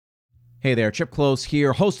Hey there, Chip Close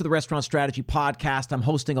here, host of the Restaurant Strategy Podcast. I'm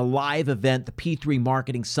hosting a live event, the P3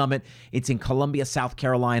 Marketing Summit. It's in Columbia, South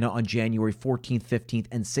Carolina on January 14th, 15th,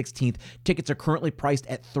 and 16th. Tickets are currently priced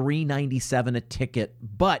at $397 a ticket.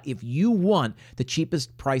 But if you want the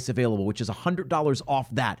cheapest price available, which is $100 off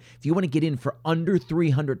that, if you want to get in for under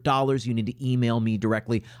 $300, you need to email me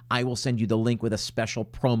directly. I will send you the link with a special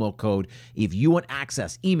promo code. If you want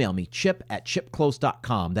access, email me,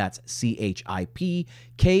 chip@chipclose.com. That's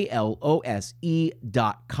CHIPKLOSE.com.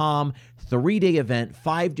 3-day event,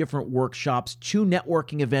 5 different workshops, 2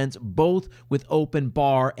 networking events, both with open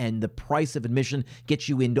bar, and the price of admission gets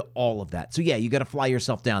you into all of that. So yeah, you got to fly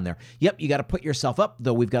yourself down there. Yep, you got to put yourself up,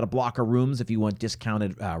 though we've got a block of rooms if you want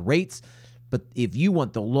discounted rates. But if you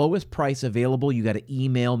want the lowest price available, you got to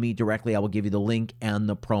email me directly. I will give you the link and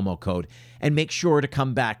the promo code. And make sure to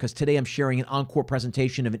come back, because today I'm sharing an encore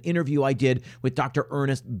presentation of an interview I did with Dr.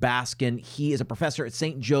 Ernest Baskin. He is a professor at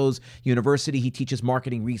St. Joe's University. He teaches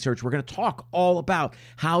marketing research. We're going to talk all about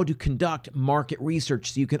how to conduct market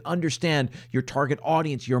research so you can understand your target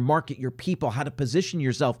audience, your market, your people, how to position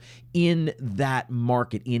yourself in that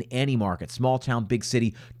market, in any market, small town, big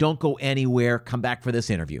city. Don't go anywhere. Come back for this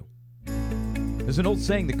interview. There's an old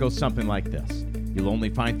saying that goes something like this: you'll only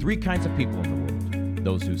find 3 kinds of people in the world: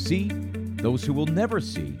 those who see, those who will never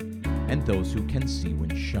see, and those who can see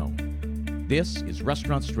when shown. This is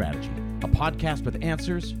Restaurant Strategy, a podcast with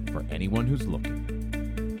answers for anyone who's looking.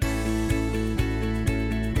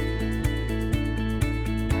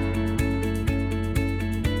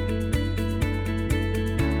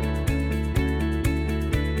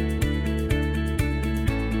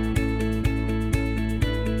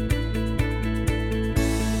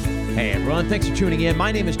 Hey everyone, thanks for tuning in.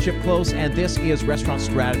 My name is Chip Close, and this is Restaurant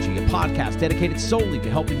Strategy, a podcast dedicated solely to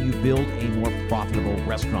helping you build a more profitable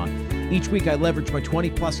restaurant. Each week, I leverage my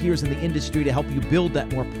 20-plus years in the industry to help you build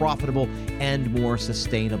that more profitable and more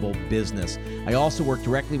sustainable business. I also work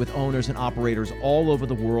directly with owners and operators all over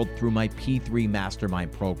the world through my P3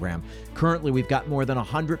 Mastermind program. Currently, we've got more than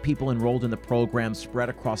 100 people enrolled in the program, spread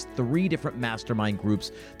across 3 different mastermind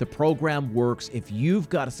groups. The program works if you've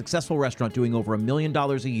got a successful restaurant doing over $1 million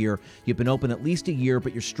a year, you've been open at least a year,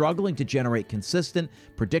 but you're struggling to generate consistent,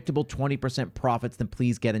 predictable 20% profits, then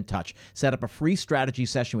please get in touch. Set up a free strategy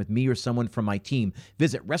session with me or someone from my team.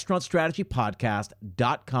 Visit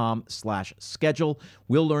restaurantstrategypodcast.com/schedule.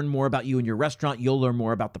 We'll learn more about you and your restaurant. You'll learn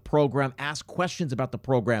more about the program. Ask questions about the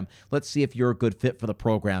program. Let's see if you're a good fit for the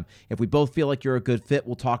program. If we both feel like you're a good fit,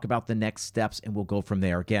 we'll talk about the next steps and we'll go from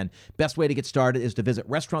there. Again, best way to get started is to visit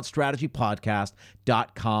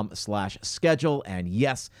restaurantstrategypodcast.com/schedule. And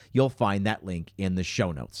yes, you'll find that link in the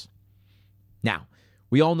show notes. Now,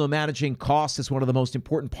 we all know managing costs is one of the most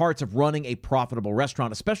important parts of running a profitable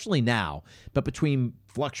restaurant, especially now. But between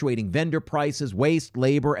fluctuating vendor prices, waste,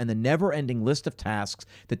 labor, and the never-ending list of tasks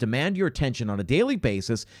that demand your attention on a daily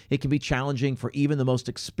basis, it can be challenging for even the most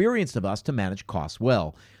experienced of us to manage costs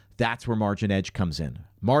well. That's where Margin Edge comes in.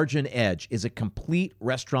 Margin Edge is a complete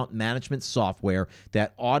restaurant management software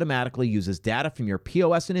that automatically uses data from your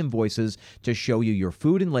POS and invoices to show you your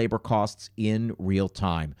food and labor costs in real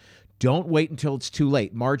time. Don't wait until it's too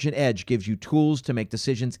late. Margin Edge gives you tools to make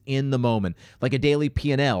decisions in the moment, like a daily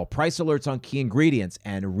P&L, price alerts on key ingredients,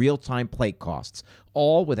 and real-time plate costs,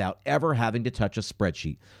 all without ever having to touch a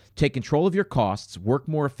spreadsheet. Take control of your costs, work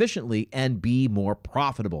more efficiently, and be more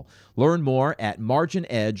profitable. Learn more at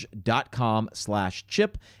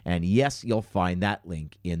marginedge.com/chip, and yes, you'll find that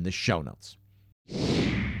link in the show notes.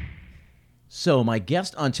 So my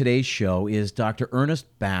guest on today's show is Dr. Ernest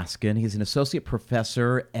Baskin. He's an associate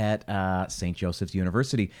professor at St. Joseph's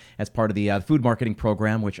University as part of the food marketing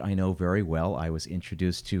program, which I know very well. I was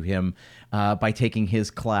introduced to him by taking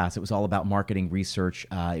his class. It was all about marketing research.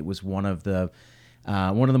 It was one of the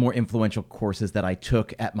more influential courses that I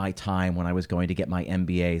took at my time when I was going to get my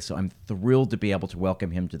MBA. So I'm thrilled to be able to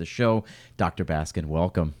welcome him to the show. Dr. Baskin,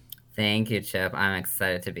 welcome. Thank you, Chip. I'm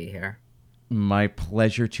excited to be here. My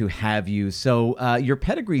pleasure to have you. So your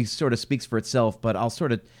pedigree sort of speaks for itself, but I'll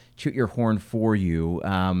sort of toot your horn for you.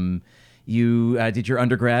 You did your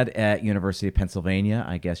undergrad at University of Pennsylvania.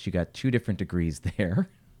 I guess you got 2 different degrees there.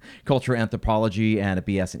 Cultural anthropology and a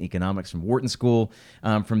BS in economics from Wharton School.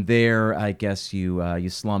 From there, I guess you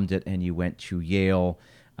slummed it and you went to Yale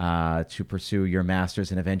to pursue your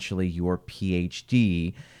master's and eventually your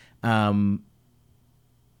PhD.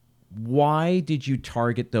 Why did you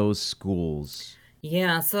target those schools?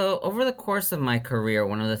 Yeah, so over the course of my career,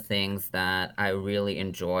 one of the things that I really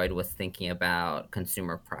enjoyed was thinking about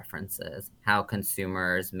consumer preferences, how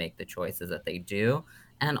consumers make the choices that they do,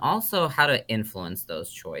 and also how to influence those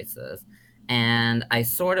choices. And I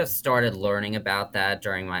sort of started learning about that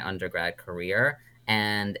during my undergrad career.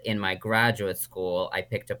 And in my graduate school, I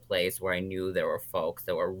picked a place where I knew there were folks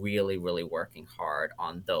that were really, really working hard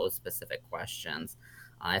on those specific questions.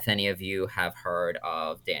 If any of you have heard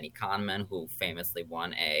of Danny Kahneman, who famously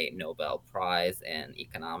won a Nobel Prize in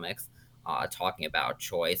economics, talking about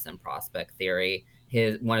choice and prospect theory,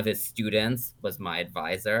 one of his students was my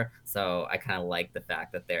advisor, so I kind of like the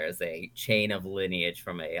fact that there is a chain of lineage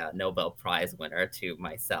from a Nobel Prize winner to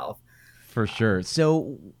myself. For sure.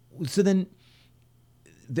 So then,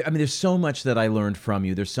 I mean, there's so much that I learned from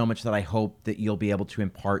you. There's so much that I hope that you'll be able to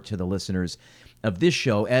impart to the listeners of this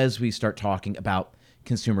show as we start talking about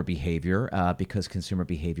consumer behavior, because consumer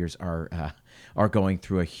behaviors are going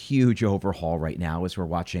through a huge overhaul right now as we're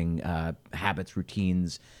watching habits,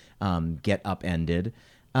 routines get upended.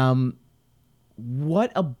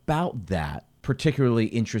 What about that particularly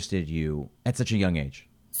interested you at such a young age?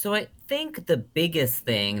 So I think the biggest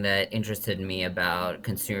thing that interested me about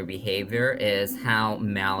consumer behavior is how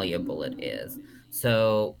malleable it is.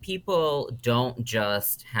 So people don't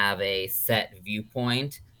just have a set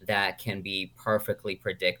viewpoint that can be perfectly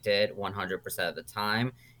predicted 100% of the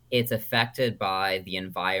time. It's affected by the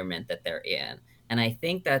environment that they're in. And I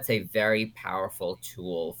think that's a very powerful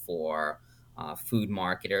tool for food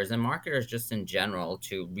marketers and marketers just in general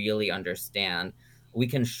to really understand. We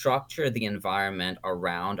can structure the environment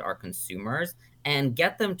around our consumers and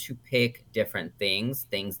get them to pick different things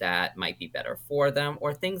that might be better for them,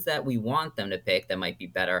 or things that we want them to pick that might be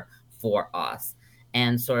better for us.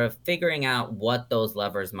 And sort of figuring out what those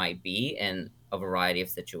levers might be in a variety of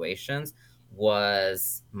situations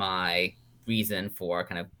was my reason for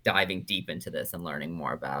kind of diving deep into this and learning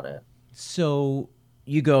more about it. So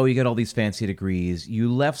you get all these fancy degrees.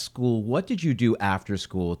 You left school. What did you do after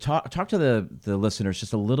school? Talk to the listeners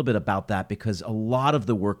just a little bit about that, because a lot of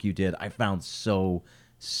the work you did I found so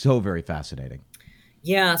very fascinating.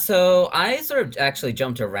 Yeah, so I sort of actually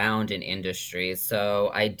jumped around in industries. So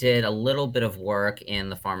I did a little bit of work in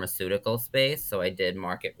the pharmaceutical space. So I did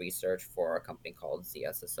market research for a company called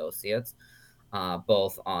ZS Associates,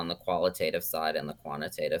 both on the qualitative side and the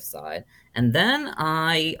quantitative side. And then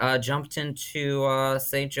I jumped into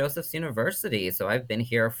St. Joseph's University. So I've been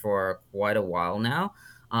here for quite a while now,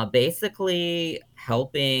 basically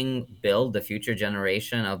helping build the future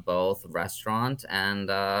generation of both restaurant and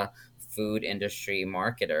food industry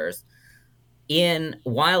marketers. In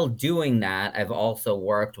while doing that, I've also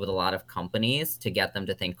worked with a lot of companies to get them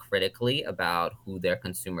to think critically about who their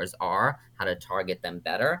consumers are, how to target them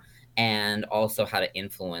better, and also how to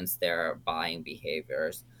influence their buying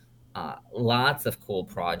behaviors. Lots of cool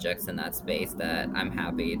projects in that space that I'm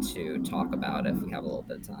happy to talk about if we have a little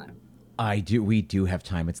bit of time. I do. We do have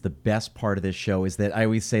time. It's the best part of this show is that I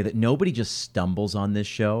always say that nobody just stumbles on this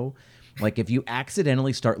show. Like if you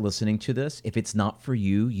accidentally start listening to this, if it's not for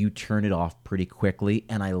you, you turn it off pretty quickly.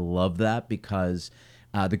 And I love that because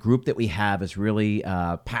the group that we have is really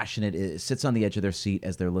passionate. It sits on the edge of their seat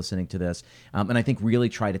as they're listening to this, and I think really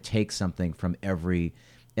try to take something from every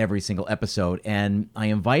single episode. And I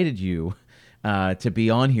invited you to be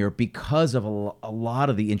on here because of a lot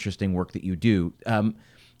of the interesting work that you do.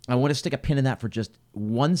 I want to stick a pin in that for just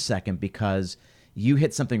 1 second because you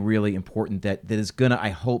hit something really important that is going to, I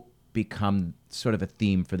hope, become sort of a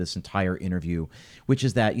theme for this entire interview, which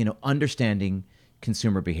is that, understanding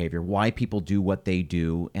consumer behavior, why people do what they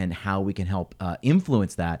do, and how we can help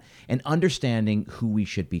influence that, and understanding who we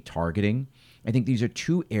should be targeting. I think these are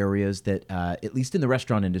two areas that, at least in the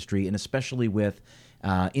restaurant industry, and especially with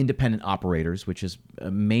independent operators, which is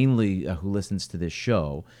mainly who listens to this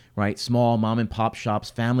show, right? Small mom and pop shops,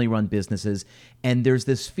 family run businesses. And there's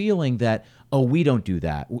this feeling that, oh, we don't do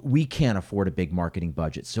that. We can't afford a big marketing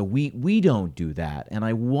budget. So we don't do that. And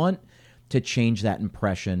I want to change that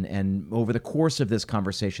impression. And over the course of this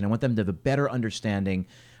conversation, I want them to have a better understanding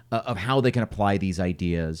of how they can apply these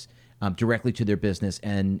ideas directly to their business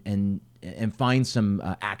and find some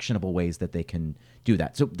actionable ways that they can do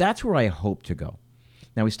that. So that's where I hope to go.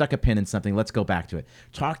 Now, we stuck a pin in something. Let's go back to it.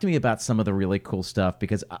 Talk to me about some of the really cool stuff,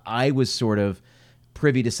 because I was sort of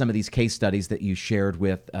privy to some of these case studies that you shared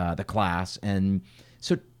with the class. And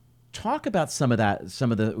so talk about some of that,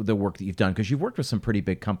 some of the work that you've done, because you've worked with some pretty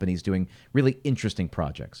big companies doing really interesting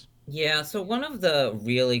projects. Yeah, so one of the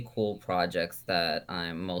really cool projects that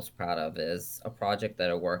I'm most proud of is a project that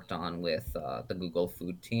I worked on with the Google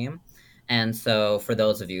Food team. And so, for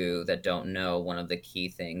those of you that don't know, one of the key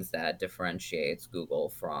things that differentiates Google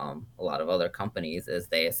from a lot of other companies is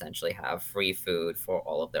they essentially have free food for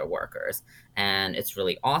all of their workers. And it's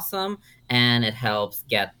really awesome. And it helps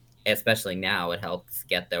get especially now, it helps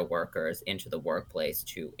get their workers into the workplace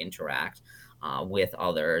to interact with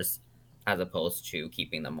others as opposed to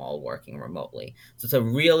keeping them all working remotely. So it's a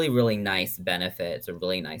really, really nice benefit. It's a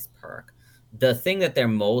really nice perk. The thing that they're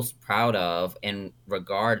most proud of in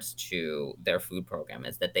regards to their food program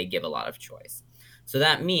is that they give a lot of choice. So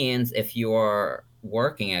that means if you're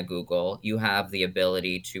working at Google, you have the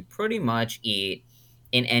ability to pretty much eat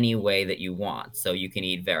in any way that you want. So you can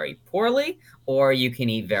eat very poorly or you can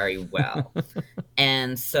eat very well.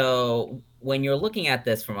 And so when you're looking at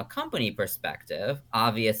this from a company perspective,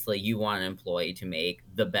 obviously you want an employee to make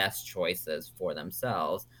the best choices for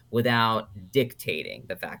themselves without dictating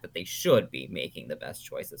the fact that they should be making the best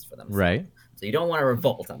choices for themselves. Right. So you don't want to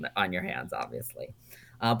revolt on your hands, obviously.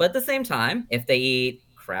 But at the same time, if they eat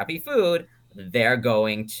crappy food, they're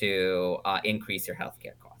going to increase your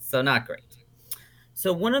healthcare costs. So not great.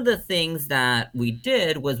 So one of the things that we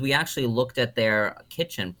did was we actually looked at their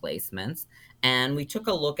kitchen placements, and we took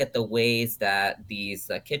a look at the ways that these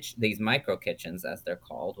micro kitchens, as they're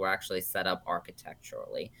called, were actually set up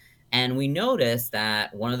architecturally. And we noticed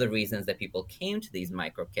that one of the reasons that people came to these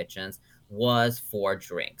micro kitchens was for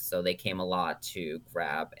drinks. So they came a lot to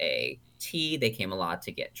grab a tea, they came a lot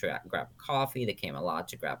to grab a coffee, they came a lot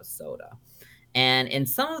to grab a soda. And in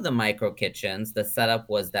some of the micro kitchens, the setup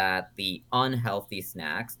was that the unhealthy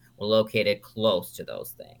snacks were located close to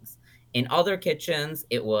those things. In other kitchens,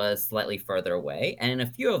 it was slightly further away. And in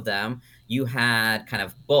a few of them, you had kind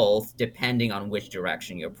of both, depending on which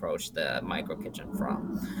direction you approached the micro kitchen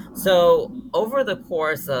from. So, over the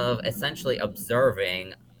course of essentially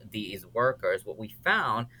observing these workers, what we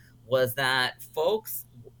found was that folks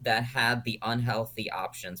that had the unhealthy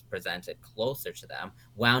options presented closer to them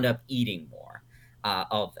wound up eating more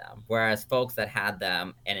of them. Whereas folks that had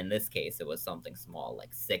them, and in this case, it was something small,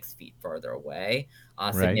 like 6 feet further away,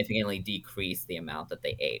 Right. significantly decreased the amount that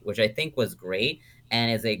they ate, which I think was great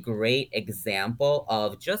and is a great example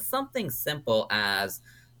of just something simple as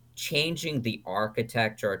changing the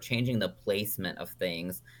architecture or changing the placement of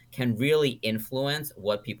things can really influence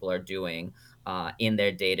what people are doing in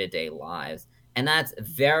their day-to-day lives. And that's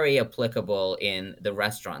very applicable in the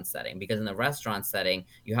restaurant setting, because in the restaurant setting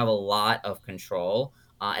you have a lot of control,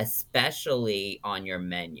 especially on your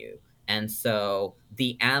menu. And so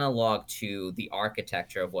the analog to the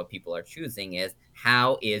architecture of what people are choosing is,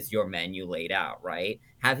 how is your menu laid out, right?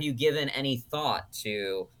 Have you given any thought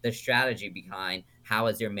to the strategy behind how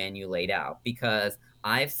is your menu laid out? Because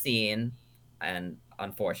I've seen, and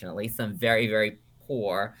unfortunately, some very, very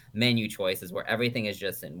poor menu choices where everything is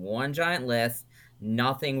just in one giant list.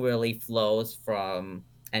 Nothing really flows from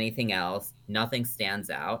anything else. Nothing stands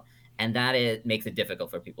out. And makes it difficult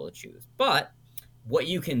for people to choose. But what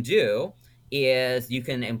you can do is you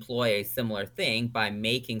can employ a similar thing by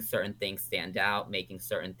making certain things stand out, making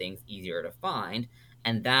certain things easier to find,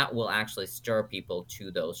 and that will actually stir people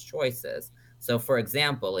to those choices. So, for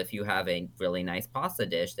example, if you have a really nice pasta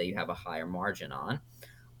dish that you have a higher margin on,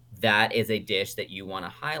 that is a dish that you want to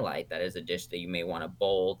highlight. That is a dish that you may want to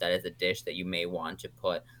bold. That is a dish that you may want to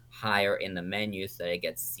put higher in the menu so that it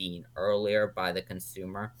gets seen earlier by the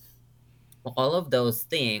consumer. All of those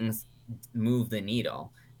things move the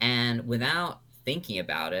needle. And without thinking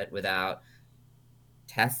about it, without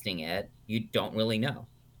testing it, you don't really know.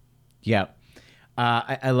 Yeah.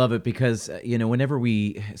 I love it because whenever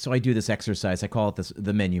so I do this exercise. I call it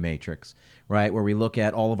the menu matrix, right? Where we look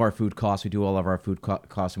at all of our food costs, we do all of our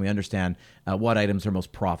costs, and we understand what items are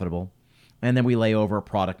most profitable, and then we lay over a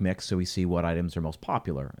product mix so we see what items are most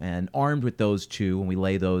popular. And armed with those two, when we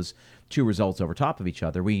lay those two results over top of each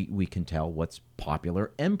other, we can tell what's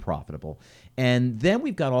popular and profitable. And then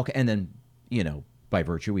we've got and then by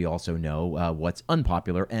virtue, we also know what's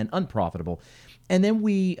unpopular and unprofitable, and then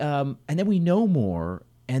we know more,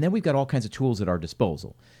 and then we've got all kinds of tools at our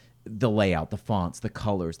disposal: the layout, the fonts, the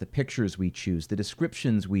colors, the pictures we choose, the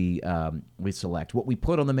descriptions we select, what we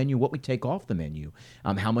put on the menu, what we take off the menu,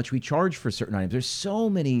 how much we charge for certain items. There's so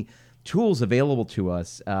many tools available to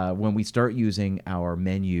us when we start using our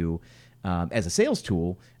menu as a sales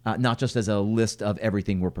tool, not just as a list of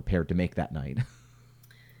everything we're prepared to make that night.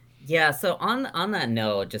 Yeah, so on that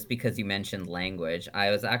note, just because you mentioned language,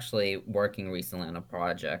 I was actually working recently on a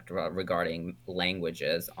project regarding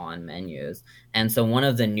languages on menus. And so one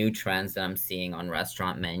of the new trends that I'm seeing on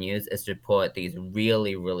restaurant menus is to put these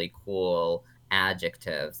really, really cool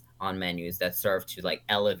adjectives on menus that serve to like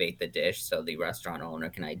elevate the dish so the restaurant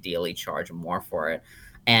owner can ideally charge more for it.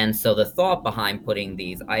 And so the thought behind putting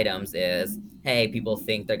these items is, hey, people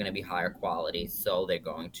think they're going to be higher quality, so they're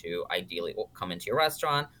going to ideally come into your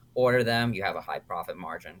restaurant, order them, you have a high profit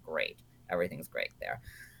margin, great. Everything's great there.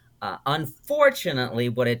 Unfortunately,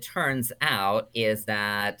 what it turns out is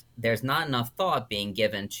that there's not enough thought being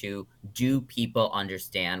given to, do people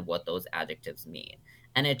understand what those adjectives mean?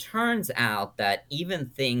 And it turns out that even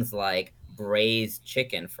things like braised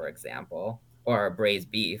chicken, for example, or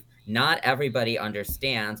braised beef, not everybody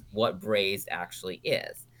understands what braised actually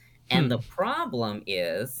is. And Hmm. the problem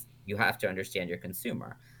is you have to understand your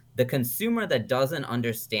consumer. The consumer that doesn't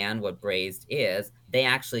understand what braised is, they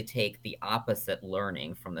actually take the opposite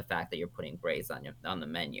learning from the fact that you're putting braised on the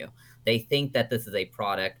menu. They think that this is a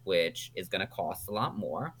product which is going to cost a lot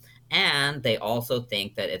more, and they also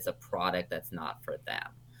think that it's a product that's not for them.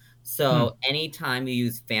 Hmm. So anytime you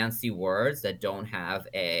use fancy words that don't have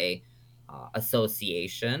a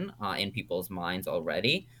association in people's minds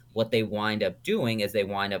already, what they wind up doing is they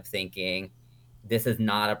wind up thinking, this is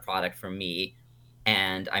not a product for me,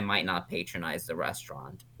 and I might not patronize the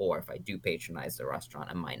restaurant. Or if I do patronize the restaurant,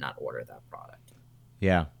 I might not order that product.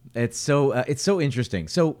 Yeah, it's so interesting.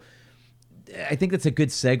 So I think that's a good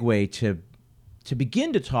segue to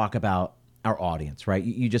begin to talk about our audience, right?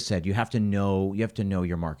 You just said you have to know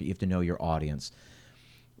your market, you have to know your audience.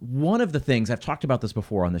 One of the things I've talked about this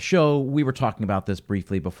before on the show, we were talking about this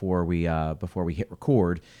briefly before we hit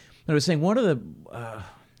record. And I was saying one of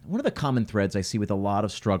the common threads I see with a lot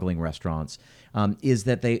of struggling restaurants is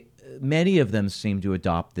that many of them seem to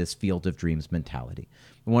adopt this field of dreams mentality.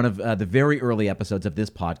 One of the very early episodes of this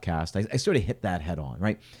podcast, I sort of hit that head on,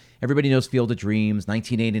 right? Everybody knows Field of Dreams,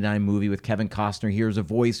 1989 movie with Kevin Costner. Hears a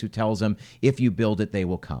voice who tells him, if you build it, they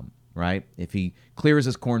will come, right? If he clears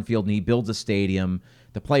his cornfield and he builds a stadium,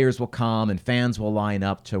 the players will come and fans will line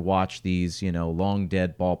up to watch these, long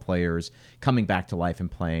dead ball players coming back to life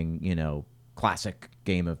and playing, classic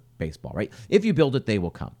game of baseball, right? If you build it, they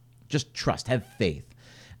will come. Just trust, have faith.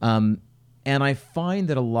 And I find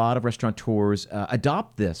that a lot of restaurateurs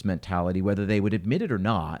adopt this mentality, whether they would admit it or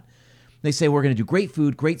not. They say, we're going to do great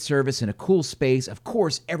food, great service in a cool space. Of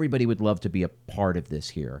course, everybody would love to be a part of this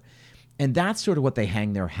here. And that's sort of what they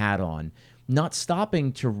hang their hat on, not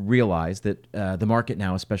stopping to realize that the market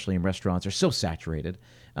now, especially in restaurants, are so saturated.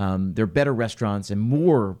 There are better restaurants and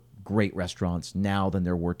more great restaurants now than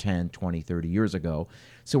there were 10, 20, 30 years ago.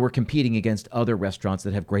 So we're competing against other restaurants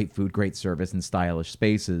that have great food, great service, and stylish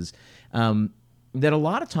spaces. That a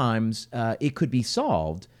lot of times it could be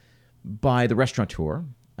solved by the restaurateur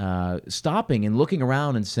stopping and looking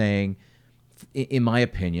around and saying, in my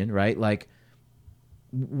opinion, right, like,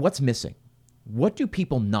 what's missing? What do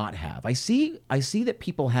people not have? I see that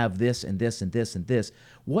people have this and this and this and this.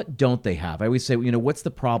 What don't they have? I always say, what's the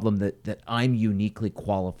problem that I'm uniquely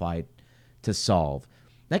qualified to solve?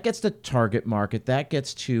 That gets to target market. That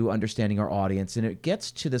gets to understanding our audience. And it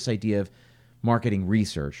gets to this idea of marketing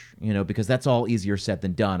research, because that's all easier said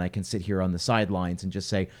than done. I can sit here on the sidelines and just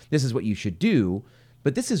say, this is what you should do.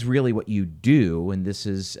 But this is really what you do. And this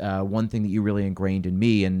is one thing that you really ingrained in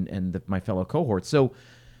me and my fellow cohorts. So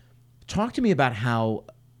talk to me about how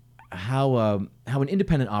an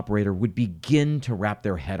independent operator would begin to wrap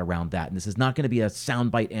their head around that. And this is not going to be a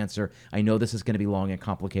soundbite answer. I know this is going to be long and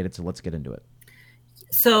complicated, so let's get into it.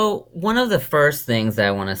 So one of the first things that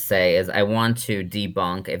I want to say is I want to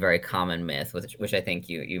debunk a very common myth, which I think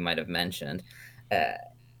you might have mentioned.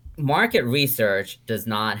 Market research does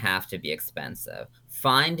not have to be expensive.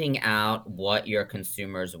 Finding out what your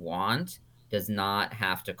consumers want does not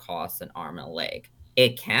have to cost an arm and a leg.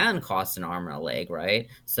 It can cost an arm and a leg, right?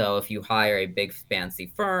 So if you hire a big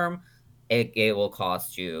fancy firm, it will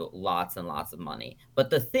cost you lots and lots of money. But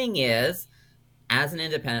the thing is, as an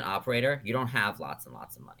independent operator, you don't have lots and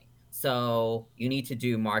lots of money. So you need to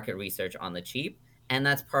do market research on the cheap, and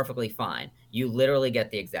that's perfectly fine. You literally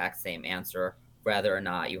get the exact same answer whether or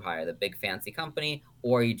not you hire the big fancy company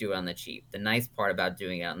or you do it on the cheap. The nice part about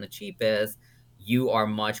doing it on the cheap is you are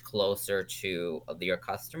much closer to your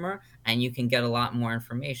customer and you can get a lot more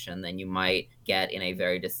information than you might get in a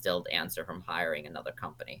very distilled answer from hiring another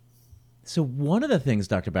company. So one of the things,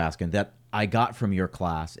 Dr. Baskin, that I got from your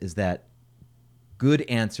class is that good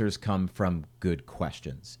answers come from good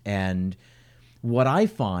questions. And what I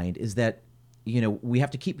find is that, we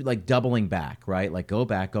have to keep like doubling back, right? Like go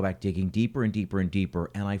back, digging deeper and deeper and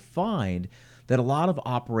deeper. And I find that a lot of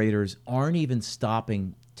operators aren't even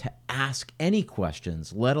stopping to ask any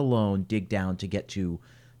questions, let alone dig down to get to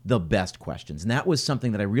the best questions. And that was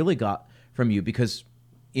something that I really got from you, because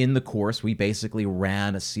in the course, we basically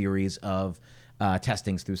ran a series of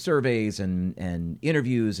testings through surveys and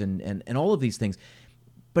interviews and all of these things.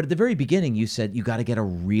 But at the very beginning, you said you got to get a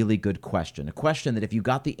really good question, a question that if you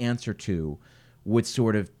got the answer to would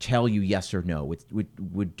sort of tell you yes or no,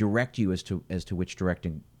 would direct you as to which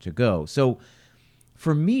direction to go. So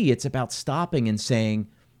for me, it's about stopping and saying,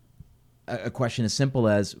 a question as simple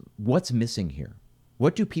as what's missing here?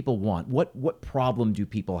 What do people want? What problem do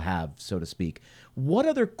people have, so to speak? What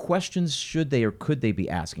other questions should they or could they be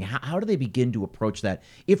asking? How do they begin to approach that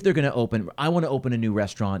if they're going to open? I want to open a new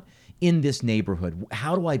restaurant in this neighborhood.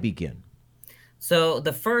 How do I begin? So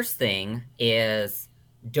the first thing is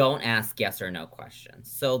don't ask yes or no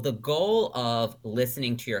questions. So the goal of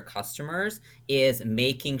listening to your customers is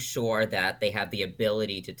making sure that they have the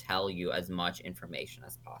ability to tell you as much information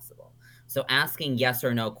as possible. So asking yes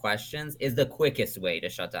or no questions is the quickest way to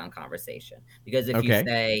shut down conversation. Because if you Okay.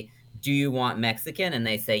 say, "Do you want Mexican?" and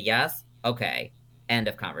they say yes, okay, end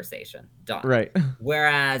of conversation, done. Right.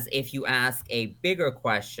 Whereas if you ask a bigger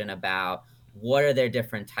question about what are their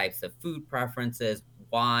different types of food preferences,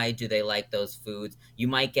 why do they like those foods, you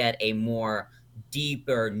might get a more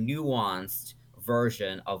deeper, nuanced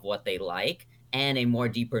version of what they like and a more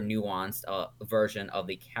deeper, nuanced version of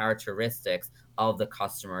the characteristics of the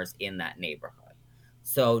customers in that neighborhood.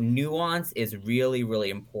 So, nuance is really, really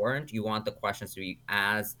important. You want the questions to be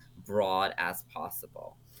as broad as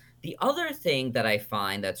possible. The other thing that I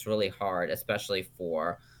find that's really hard, especially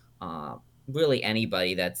for uh, really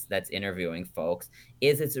anybody that's interviewing folks,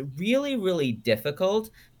 is it's really, really difficult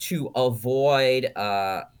to avoid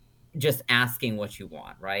just asking what you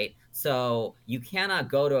want, right? So you cannot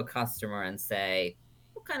go to a customer and say,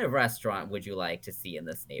 "What kind of restaurant would you like to see in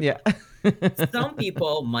this Yeah. neighborhood?" Some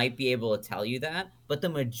people might be able to tell you that, but the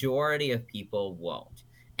majority of people won't.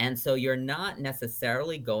 And so you're not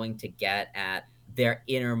necessarily going to get at their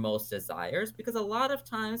innermost desires because a lot of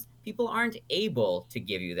times people aren't able to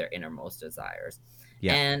give you their innermost desires.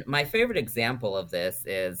 Yeah. And my favorite example of this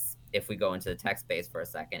is if we go into the tech space for a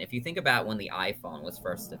second. If you think about when the iPhone was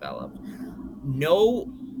first developed,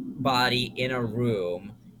 nobody in a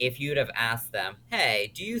room, if you'd have asked them,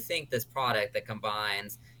 "Hey, do you think this product that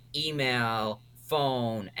combines email,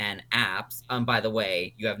 phone, and apps," by the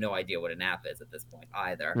way, you have no idea what an app is at this point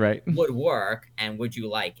either, Right. would work and would you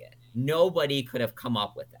like it? Nobody could have come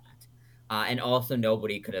up with that. And also,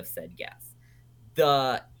 nobody could have said yes.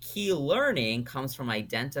 The key learning comes from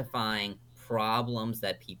identifying problems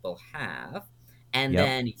that people have, and Yep.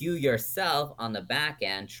 then you yourself on the back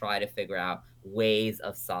end try to figure out ways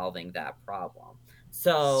of solving that problem.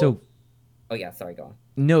 So, So oh yeah, sorry, go on.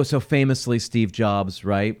 no, so famously Steve Jobs,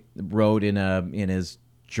 right, wrote in his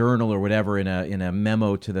journal or whatever in a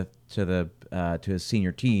memo to his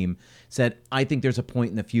senior team, said, "I think there's a point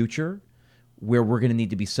in the future where we're going to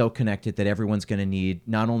need to be so connected that everyone's going to need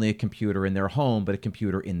not only a computer in their home but a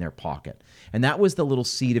computer in their pocket." And that was the little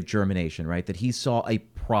seed of germination, right? That he saw a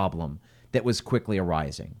problem that was quickly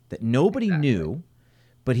arising that nobody Exactly. knew,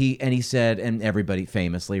 but he said, and everybody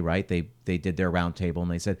famously, right? They did their roundtable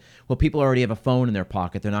and they said, well, people already have a phone in their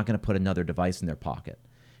pocket. They're not going to put another device in their pocket.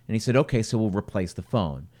 And he said, okay, so we'll replace the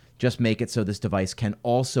phone. Just make it so this device can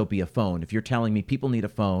also be a phone. If you're telling me people need a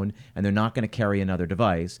phone and they're not going to carry another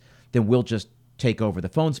device, then we'll just take over the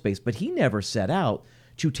phone space. But he never set out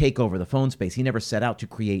to take over the phone space. He never set out to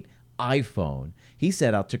create iPhone. He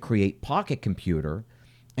set out to create pocket computer.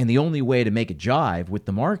 And the only way to make it jive with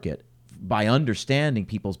the market by understanding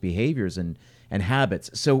people's behaviors and habits.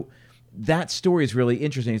 So that story is really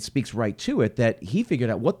interesting. It speaks right to it that he figured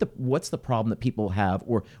out what's the problem that people have,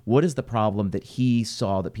 or what is the problem that he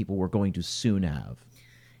saw that people were going to soon have.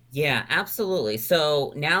 Yeah, absolutely.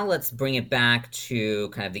 So now let's bring it back to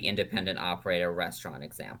kind of the independent operator restaurant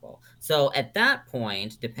example. So at that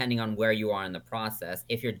point, depending on where you are in the process,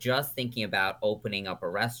 if you're just thinking about opening up a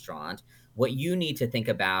restaurant, what you need to think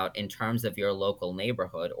about in terms of your local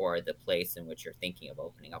neighborhood or the place in which you're thinking of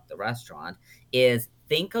opening up the restaurant is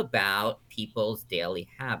think about people's daily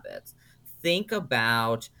habits. Think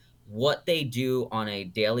about what they do on a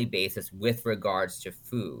daily basis with regards to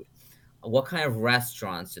food. What kind of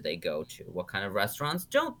restaurants do they go to? What kind of restaurants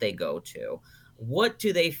don't they go to? What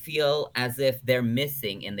do they feel as if they're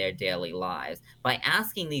missing in their daily lives? By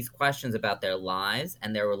asking these questions about their lives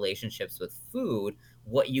and their relationships with food,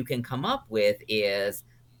 what you can come up with is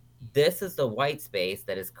this is the white space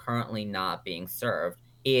that is currently not being served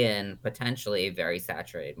in potentially a very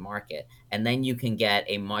saturated market. And then you can get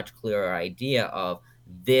a much clearer idea of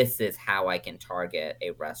this is how I can target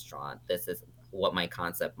a restaurant. This is what my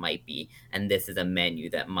concept might be, and this is a menu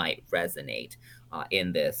that might resonate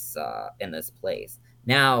in this place.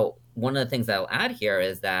 Now, one of the things I'll add here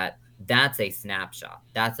is that that's a snapshot.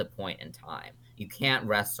 That's a point in time. You can't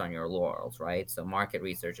rest on your laurels, right? So market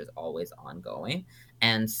research is always ongoing.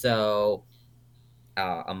 And so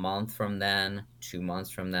a month from then, 2 months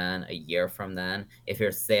from then, a year from then, if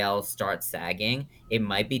your sales start sagging, it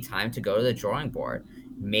might be time to go to the drawing board.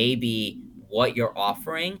 Maybe what you're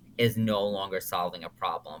offering is no longer solving a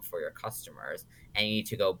problem for your customers. And you need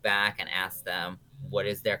to go back and ask them, what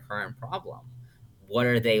is their current problem? What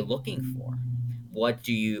are they looking for? What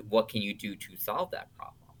can you do to solve that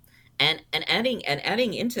problem? And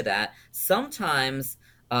adding into that, sometimes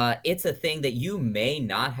it's a thing that you may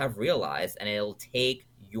not have realized, and it'll take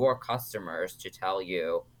your customers to tell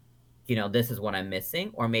you, this is what I'm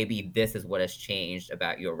missing, or maybe this is what has changed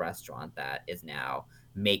about your restaurant that is now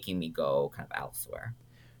making me go kind of elsewhere.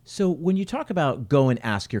 So when you talk about go and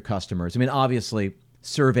ask your customers, I mean, obviously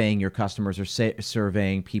surveying your customers or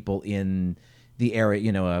surveying people in the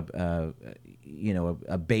area,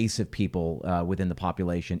 a base of people within the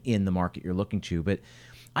population in the market you're looking to. But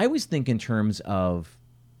I always think in terms of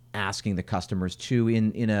asking the customers too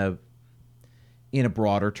in a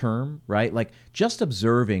broader term, right? Like just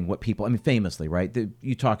observing what people, I mean, famously, right?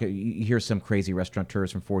 You hear some crazy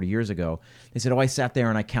restaurateurs from 40 years ago. They said, oh, I sat there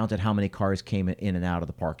and I counted how many cars came in and out of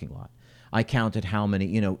the parking lot. I counted how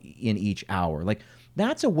many, in each hour. Like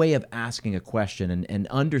that's a way of asking a question and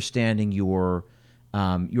understanding your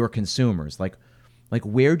consumers. Like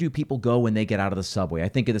where do people go when they get out of the subway? I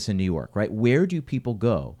think of this in New York, right? Where do people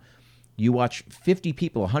go? You watch 50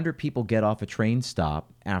 people, 100 people get off a train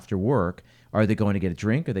stop after work. Are they going to get a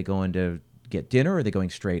drink? Are they going to get dinner? Are they going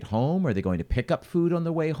straight home? Are they going to pick up food on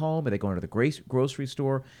the way home? Are they going to the grocery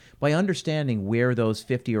store? By understanding where those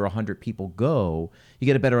 50 or 100 people go, you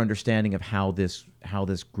get a better understanding of how this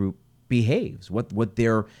group behaves, what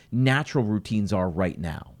their natural routines are right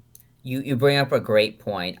now. You bring up a great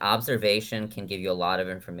point. Observation can give you a lot of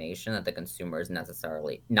information that the consumer is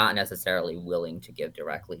not necessarily willing to give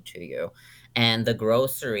directly to you. And the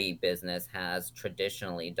grocery business has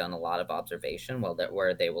traditionally done a lot of observation,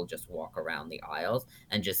 where they will just walk around the aisles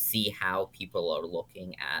and just see how people are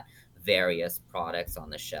looking at various products on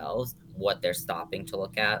the shelves, what they're stopping to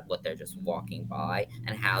look at, what they're just walking by,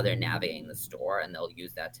 and how they're navigating the store, and they'll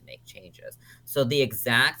use that to make changes. So the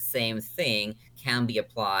exact same thing can be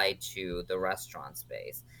applied to the restaurant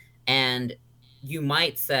space. And you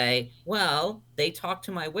might say, well, they talk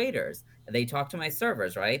to my waiters, they talk to my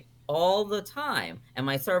servers, right? All the time. And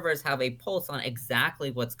my servers have a pulse on exactly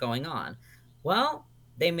what's going on. Well,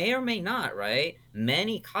 they may or may not, right?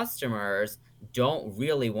 Many customers don't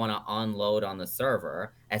really want to unload on the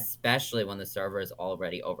server, especially when the server is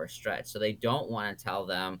already overstretched. So they don't want to tell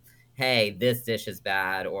them, hey, this dish is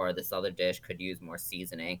bad or this other dish could use more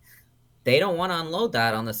seasoning. They don't want to unload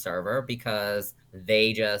that on the server because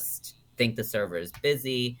they just think the server is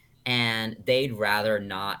busy and they'd rather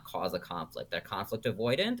not cause a conflict. They're conflict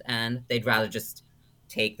avoidant and they'd rather just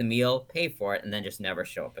take the meal, pay for it, and then just never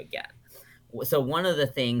show up again. So one of the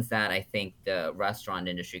things that I think the restaurant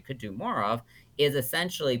industry could do more of is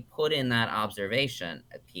essentially put in that observation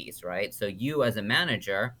piece, right? So you as a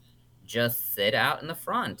manager just sit out in the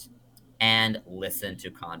front and listen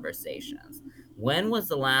to conversations. When was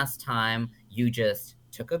the last time you just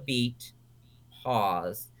took a beat,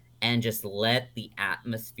 paused, and just let the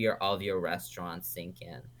atmosphere of your restaurant sink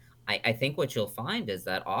in? I think what you'll find is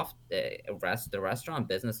that the restaurant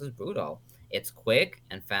business is brutal. It's quick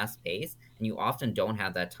and fast paced, and you often don't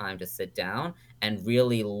have that time to sit down and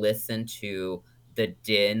really listen to the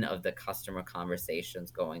din of the customer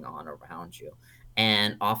conversations going on around you.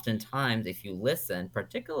 And oftentimes, if you listen,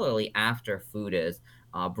 particularly after food is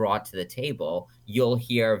brought to the table, you'll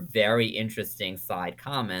hear very interesting side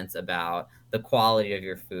comments about the quality of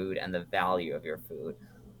your food and the value of your food.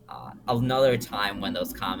 Another time when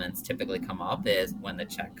those comments typically come up is when the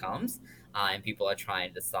check comes and people are trying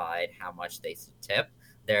to decide how much they should tip.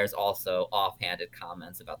 There's also offhanded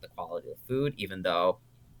comments about the quality of food, even though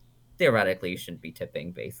theoretically you shouldn't be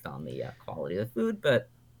tipping based on the quality of the food, but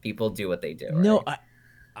people do what they do, No, right?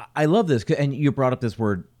 I love this, and you brought up this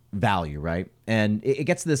word value, right? And it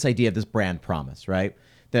gets to this idea of this brand promise, right?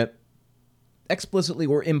 That explicitly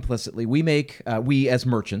or implicitly, we as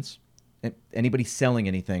merchants, anybody selling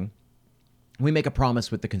anything, we make a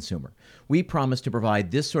promise with the consumer. We promise to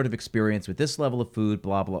provide this sort of experience with this level of food,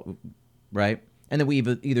 blah, blah, right? And then we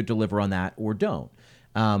either deliver on that or don't.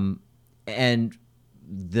 And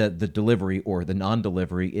the delivery or the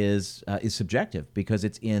non-delivery is subjective because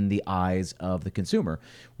it's in the eyes of the consumer,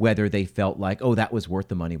 whether they felt like, oh, that was worth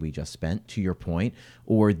the money we just spent, to your point,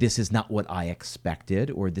 or this is not what I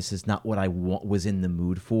expected, or this is not what I was in the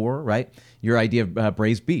mood for, right? Your idea of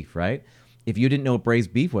braised beef, right? If you didn't know what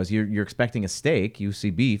braised beef was, you're expecting a steak. You see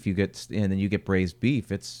beef, and then you get braised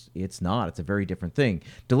beef. It's not. It's a very different thing.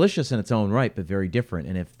 Delicious in its own right, but very different.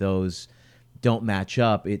 And if those don't match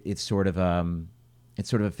up, it's sort of it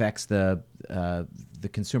sort of affects the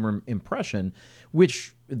consumer impression,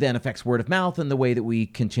 which then affects word of mouth and the way that we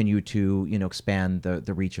continue to expand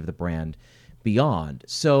the reach of the brand beyond.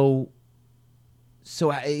 So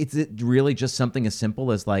is it really just something as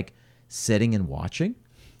simple as like sitting and watching,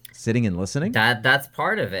 sitting and listening? That's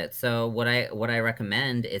part of it. So what I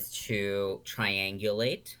recommend is to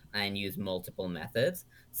triangulate and use multiple methods.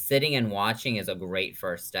 Sitting and watching is a great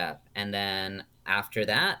first step. And then after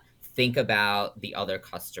that, think about the other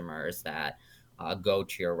customers that go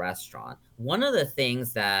to your restaurant. One of the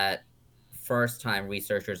things that first time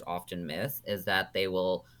researchers often miss is that they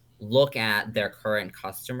will look at their current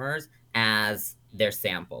customers as their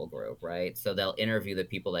sample group, right? So they'll interview the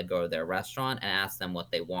people that go to their restaurant and ask them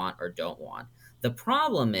what they want or don't want. The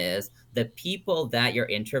problem is the people that you're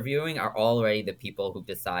interviewing are already the people who've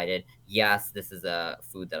decided, yes, this is a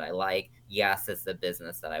food that I like. Yes, it's a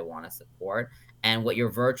business that I want to support. And what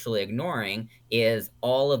you're virtually ignoring is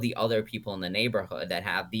all of the other people in the neighborhood that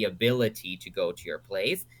have the ability to go to your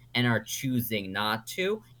place and are choosing not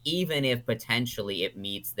to, even if potentially it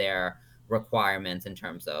meets their requirements in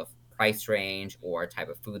terms of price range or type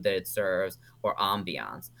of food that it serves or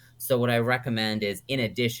ambiance. So what I recommend is, in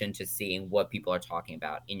addition to seeing what people are talking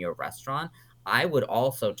about in your restaurant, I would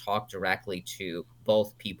also talk directly to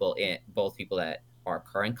both people that are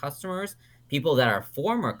current customers, people that are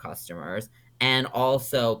former customers, and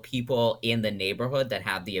also people in the neighborhood that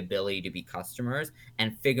have the ability to be customers,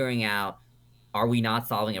 and figuring out, are we not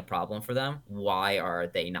solving a problem for them? Why are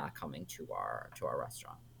they not coming to our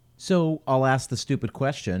restaurant? So I'll ask the stupid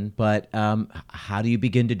question, but how do you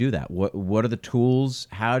begin to do that? What are the tools?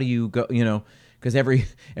 How do you go? Because every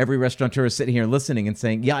restaurateur is sitting here listening and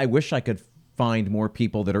saying, "Yeah, I wish I could find more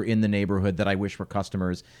people that are in the neighborhood that I wish were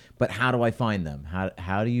customers, but how do I find them?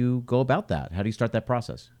 How do you go about that? How do you start that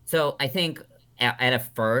process?" So I think at a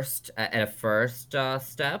first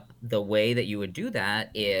step, the way that you would do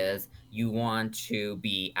that is you want to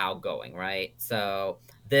be outgoing, right? So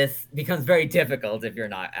this becomes very difficult if you're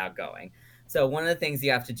not outgoing. So one of the things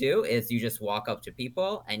you have to do is you just walk up to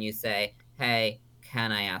people and you say, "Hey,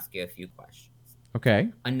 can I ask you a few questions?" Okay.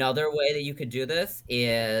 Another way that you could do this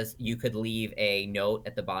is you could leave a note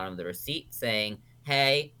at the bottom of the receipt saying,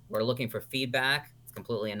 "Hey, we're looking for feedback. It's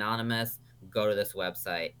completely anonymous. Go to this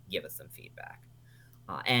website, give us some feedback."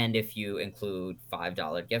 And if you include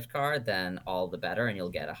 $5 gift card, then all the better, and you'll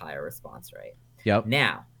get a higher response rate. Yep.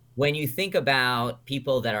 Now, when you think about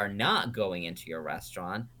people that are not going into your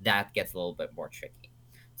restaurant, that gets a little bit more tricky.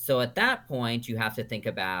 So at that point, you have to think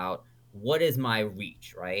about, what is my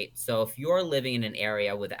reach, right? So if you're living in an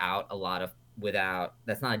area without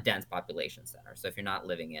that's not a dense population center. So if you're not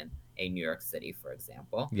living in a New York City, for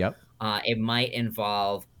example, Yep. it might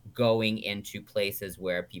involve going into places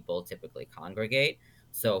where people typically congregate.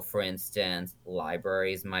 So, for instance,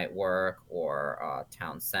 libraries might work, or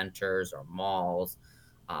town centers or malls,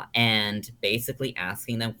 and basically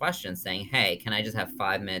asking them questions saying, "Hey, can I just have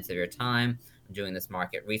 5 minutes of your time? I'm doing this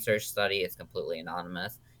market research study. It's completely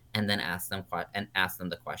anonymous." And then ask them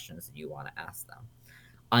the questions that you want to ask them.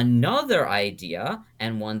 Another idea,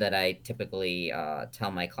 and one that I typically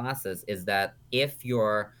tell my classes, is that if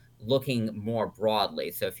you're looking more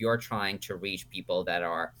broadly, so if you're trying to reach people that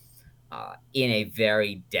are in a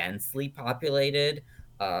very densely populated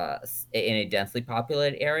area,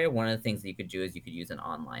 one of the things that you could do is you could use an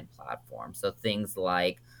online platform. So things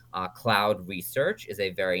like Cloud Research is a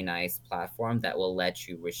very nice platform that will let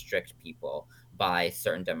you restrict people by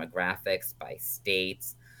certain demographics, by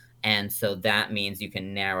states. And so that means you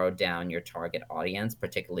can narrow down your target audience,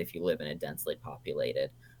 particularly if you live in a densely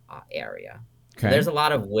populated area. So Okay. there's a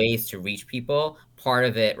lot of ways to reach people. Part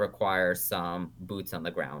of it requires some boots on the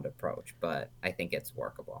ground approach, but I think it's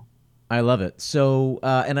workable. I love it. So,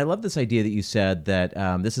 and I love this idea that you said that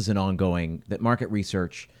this is an ongoing, that market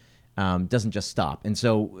research doesn't just stop. And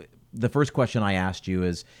so the first question I asked you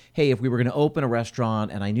is, hey, if we were going to open a restaurant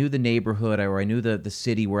and I knew the neighborhood or I knew the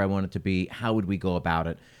city where I wanted to be, how would we go about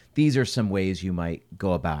it? These are some ways you might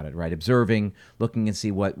go about it, right? Observing, looking and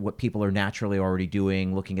see what people are naturally already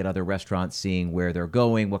doing, looking at other restaurants, seeing where they're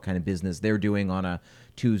going, what kind of business they're doing on a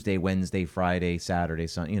Tuesday, Wednesday, Friday, Saturday,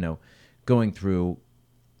 Sunday, going through,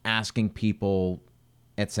 asking people,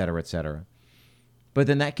 et cetera, et cetera. But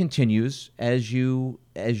then that continues as you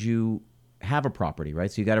have a property,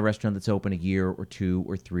 right? So you got a restaurant that's open a year or two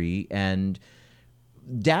or three, and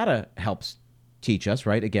data helps teach us,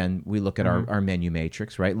 right? Again, we look at our menu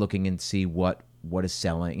matrix, right? Looking and see what is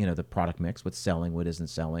selling, the product mix, what's selling, what isn't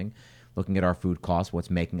selling. Looking at our food costs, what's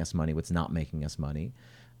making us money, what's not making us money.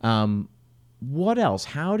 What else?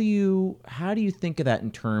 How do you think of that in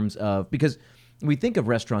terms of, because we think of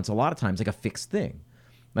restaurants a lot of times like a fixed thing.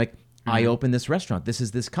 Like, I Mm-hmm. opened this restaurant. This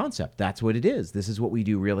is this concept. That's what it is. This is what we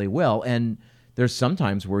do really well. And there's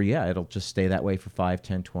sometimes where, yeah, it'll just stay that way for 5,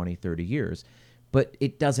 10, 20, 30 years. But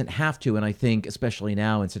it doesn't have to. And I think, especially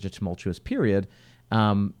now in such a tumultuous period,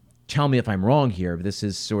 um, tell me if I'm wrong here, but this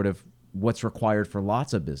is sort of what's required for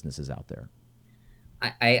lots of businesses out there.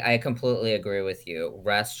 I completely agree with you.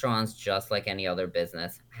 Restaurants, just like any other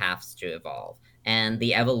business, have to evolve. And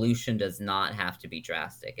the evolution does not have to be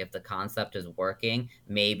drastic. If the concept is working,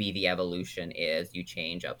 maybe the evolution is you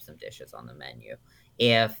change up some dishes on the menu.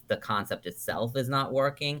 If the concept itself is not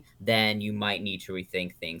working, then you might need to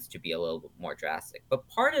rethink things to be a little bit more drastic. But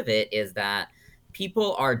part of it is that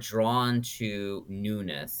people are drawn to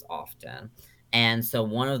newness often. And so,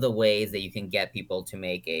 one of the ways that you can get people to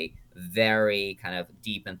make a very kind of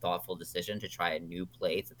deep and thoughtful decision to try a new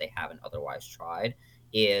place that they haven't otherwise tried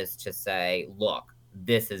is to say, look,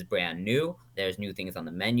 this is brand new. There's new things on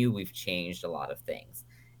the menu. We've changed a lot of things.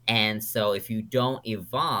 And so, if you don't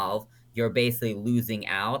evolve, you're basically losing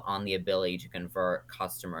out on the ability to convert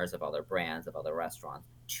customers of other brands, of other restaurants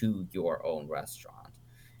to your own restaurant.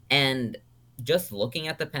 And just looking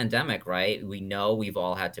at the pandemic, right? We know we've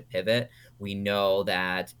all had to pivot. We know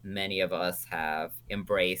that many of us have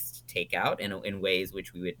embraced takeout in ways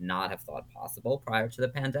which we would not have thought possible prior to the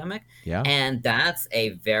pandemic. Yeah. And that's a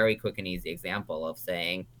very quick and easy example of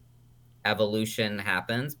saying, evolution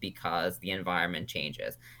happens because the environment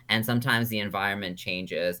changes. And sometimes the environment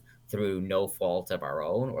changes through no fault of our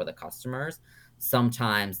own or the customers.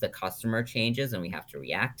 Sometimes the customer changes and we have to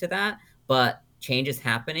react to that. But change is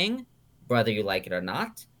happening, whether you like it or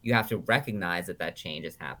not. You have to recognize that that change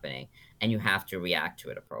is happening and you have to react to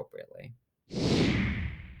it appropriately.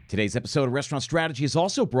 Today's episode of Restaurant Strategy is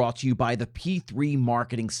also brought to you by the P3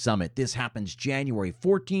 Marketing Summit. This happens January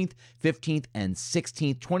 14th, 15th, and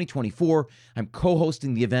 16th, 2024. I'm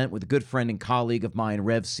co-hosting the event with a good friend and colleague of mine,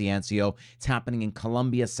 Rev Ciancio. It's happening in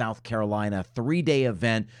Columbia, South Carolina, a 3-day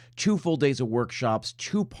event, 2 full days of workshops,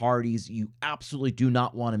 2 parties. You absolutely do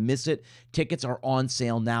not want to miss it. Tickets are on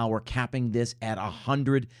sale now. We're capping this at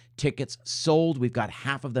 100 tickets sold. We've got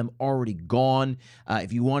half of them already gone.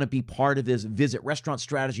 If you want to be part of this, visit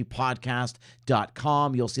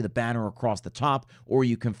restaurantstrategypodcast.com. You'll see the banner across the top, or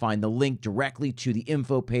you can find the link directly to the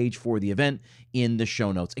info page for the event in the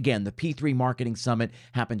show notes. Again, the P3 Marketing Summit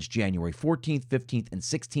happens January 14th, 15th, and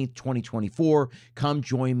 16th, 2024. Come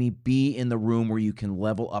join me. Be in the room where you can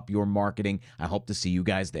level up your marketing. I hope to see you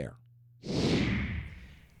guys there.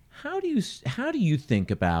 How do you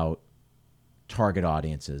think about target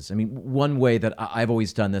audiences? I mean, one way that I've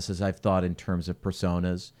always done this is I've thought in terms of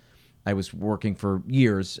personas. I was working for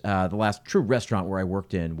years. The last true restaurant where I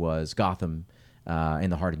worked in was Gotham in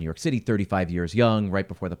the heart of New York City, 35 years young, right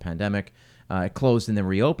before the pandemic. It closed and then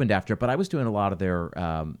reopened after, but I was doing a lot of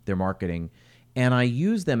their marketing. And I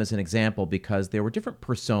used them as an example because there were different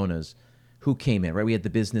personas who came in, right? We had the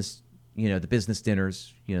business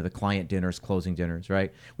dinners, the client dinners, closing dinners,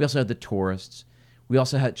 right? We also had the tourists. We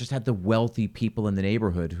also had the wealthy people in the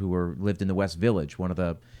neighborhood who lived in the West Village, one of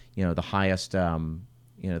the the highest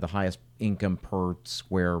the highest income per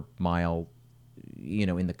square mile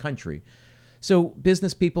in the country. So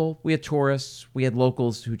business people, we had tourists, we had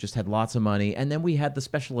locals who just had lots of money, and then we had the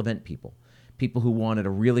special event people who wanted a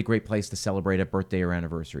really great place to celebrate a birthday or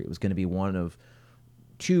anniversary. It was going to be one of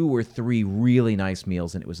 2 or 3 really nice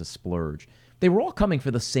meals, and it was a splurge. They were all coming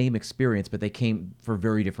for the same experience, but they came for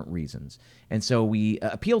very different reasons. And so we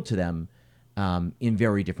appealed to them in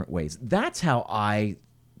very different ways. That's how I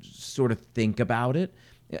sort of think about it.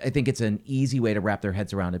 I think it's an easy way to wrap their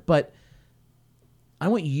heads around it. But I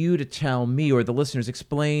want you to tell me, or the listeners,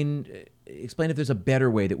 explain if there's a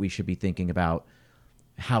better way that we should be thinking about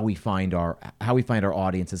how we find our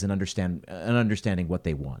audiences and understanding what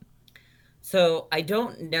they want. So I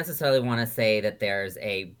don't necessarily want to say that there's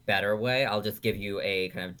a better way. I'll just give you a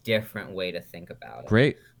kind of different way to think about it.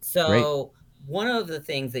 Great. So one of the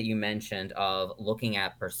things that you mentioned of looking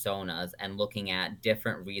at personas and looking at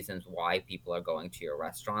different reasons why people are going to your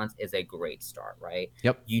restaurants is a great start, right?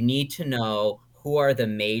 Yep. You need to know who are the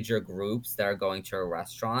major groups that are going to a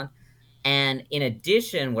restaurant. And in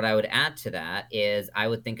addition, what I would add to that is I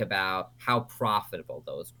would think about how profitable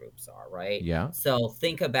those groups are, right? Yeah. So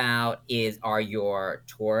think about are your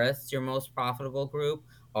tourists your most profitable group?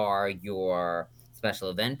 Are your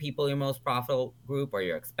special event people your most profitable group? Are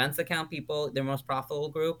your expense account people their most profitable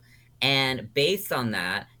group? And based on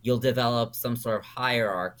that, you'll develop some sort of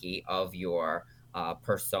hierarchy of your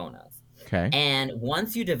personas. Okay. And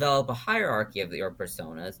once you develop a hierarchy of your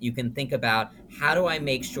personas, you can think about how do I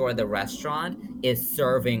make sure the restaurant is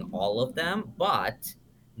serving all of them, but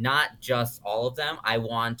not just all of them. I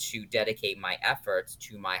want to dedicate my efforts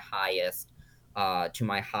to my highest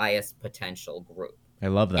potential group. I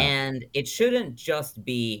love that. And it shouldn't just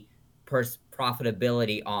be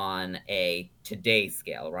profitability on a today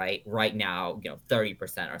scale, right? Right now,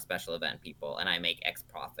 30% are special event people, and I make X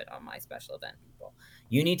profit on my special event people.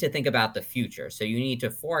 You need to think about the future. So you need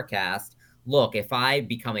to forecast, look, if I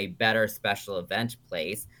become a better special event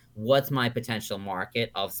place, what's my potential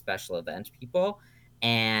market of special event people?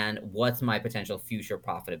 And what's my potential future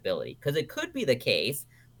profitability? Because it could be the case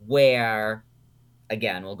where,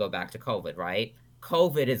 again, we'll go back to COVID, right?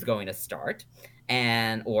 COVID is going to start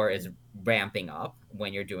and or is ramping up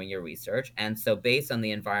when you're doing your research. And so based on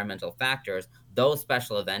the environmental factors, those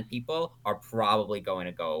special event people are probably going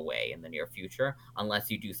to go away in the near future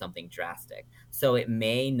unless you do something drastic. So it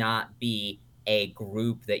may not be a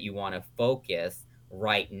group that you want to focus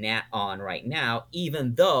right now,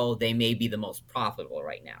 even though they may be the most profitable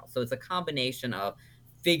right now. So it's a combination of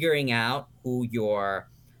figuring out who your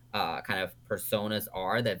kind of personas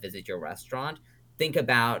are that visit your restaurant. Think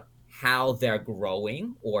about how they're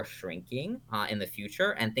growing or shrinking in the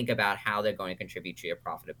future, and think about how they're going to contribute to your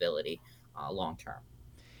profitability long term.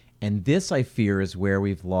 And this, I fear, is where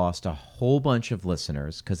we've lost a whole bunch of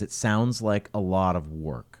listeners because it sounds like a lot of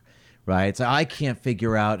work, right? So I can't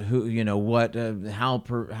figure out who, what,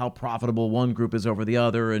 how profitable one group is over the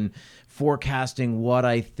other, and forecasting what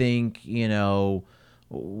I think, they're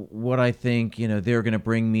going to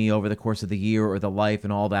bring me over the course of the year or the life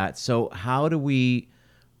and all that. So how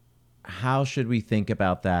should we think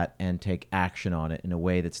about that and take action on it in a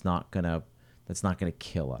way that's not gonna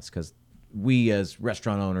kill us? Because we as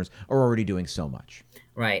restaurant owners are already doing so much.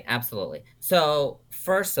 Right, absolutely. So,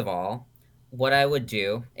 first of all, what I would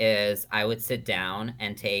do is I would sit down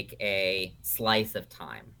and take a slice of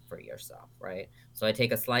time for yourself, right? So, I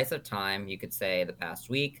take a slice of time, you could say the past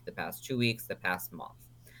week, the past 2 weeks, the past month.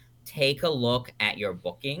 Take a look at your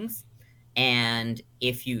bookings, and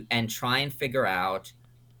if you and try and figure out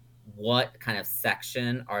what kind of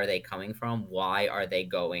section are they coming from? Why are they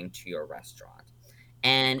going to your restaurant?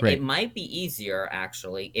 And it Great. might be easier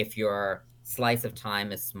actually if your slice of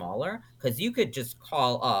time is smaller, because you could just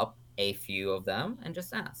call up a few of them and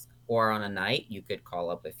just ask. Or on a night, you could call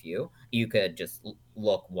up a few. You could just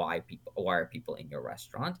look why are people in your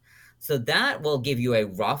restaurant. So that will give you a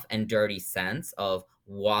rough and dirty sense of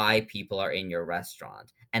why people are in your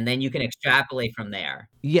restaurant. And then you can extrapolate from there.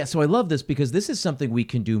 Yeah, so I love this because this is something we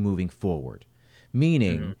can do moving forward. Mhm.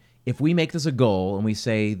 Meaning, if we make this a goal and we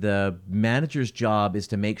say the manager's job is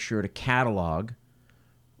to make sure to catalog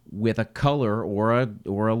with a color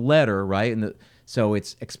or a letter, right? So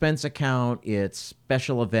it's expense account, it's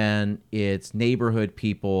special event, it's neighborhood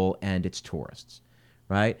people, and it's tourists,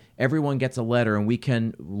 right? Everyone gets a letter, and we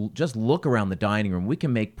can just look around the dining room. We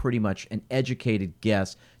can make pretty much an educated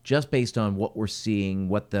guess just based on what we're seeing,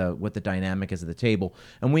 what the dynamic is at the table,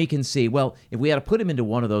 and we can see, well, if we had to put him into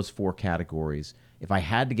one of those four categories, if I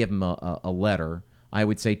had to give him a letter, I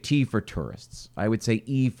would say T for tourists. I would say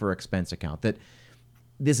E for expense account. That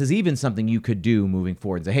this is even something you could do moving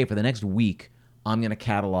forward and say, hey, for the next week, I'm going to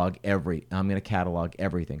catalog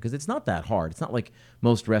everything, because it's not that hard. It's not like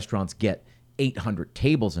most restaurants get 800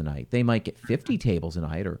 tables a night. They might get 50 tables a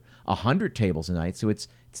night or 100 tables a night. So it's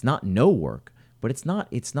not no work, but it's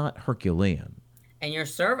not Herculean. And your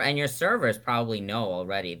servers probably know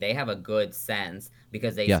already. They have a good sense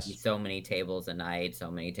because they see Yes. so many tables a night,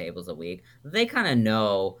 so many tables a week. They kind of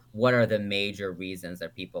know what are the major reasons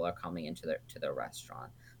that people are coming into their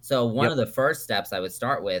restaurant. So one of Yep. the first steps I would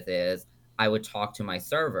start with is I would talk to my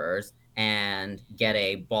servers and get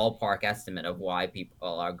a ballpark estimate of why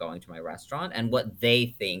people are going to my restaurant and what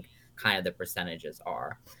they think kind of the percentages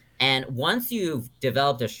are. And once you've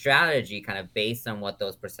developed a strategy kind of based on what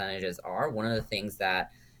those percentages are, one of the things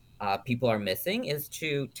that people are missing is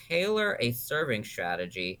to tailor a serving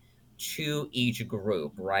strategy to each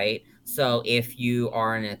group, right? So if you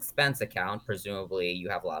are an expense account, presumably you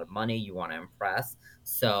have a lot of money, you want to impress.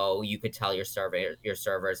 So you could tell your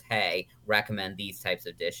servers, hey, recommend these types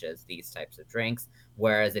of dishes, these types of drinks.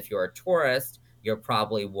 Whereas if you're a tourist, you're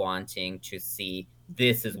probably wanting to see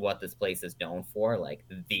this is what this place is known for, like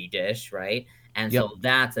the dish, right? And so Yep.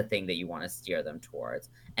 that's a thing that you want to steer them towards.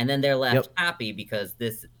 And then they're left Yep. happy because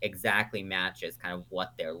this exactly matches kind of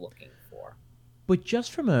what they're looking for. But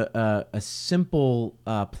just from a simple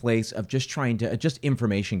place of just trying to just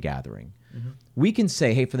information gathering, Mhm. we can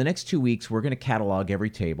say, hey, for the next 2 weeks, we're going to catalog every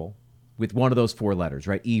table with one of those four letters,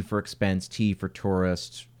 right? E for expense, T for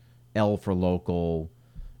tourist, L for local,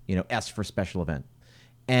 S for special event.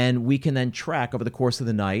 And we can then track over the course of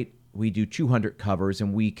the night we do 200 covers,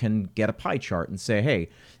 and we can get a pie chart and say, hey,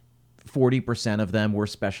 40% of them were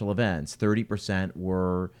special events, 30%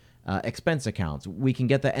 were expense accounts. We can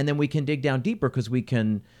get that, and then we can dig down deeper because we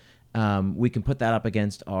can put that up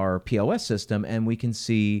against our POS system, and we can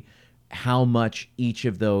see how much each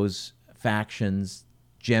of those factions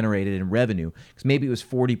generated in revenue. Because maybe it was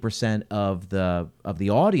 40% of the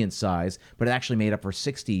audience size, but it actually made up for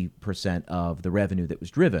 60% of the revenue that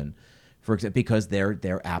was driven. For example, because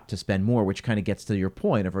they're apt to spend more, which kind of gets to your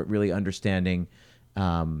point of really understanding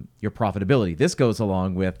your profitability. This goes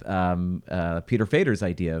along with Peter Fader's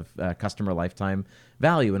idea of customer lifetime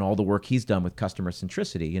value and all the work he's done with customer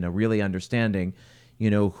centricity. Really understanding,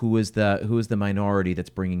 who is the minority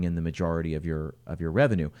that's bringing in the majority of your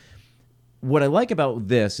revenue. What I like about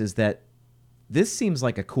this is that this seems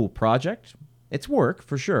like a cool project. It's work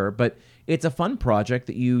for sure, but it's a fun project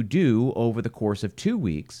that you do over the course of 2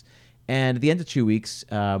 weeks. And at the end of 2 weeks,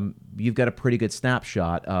 you've got a pretty good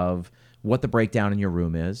snapshot of what the breakdown in your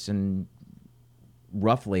room is and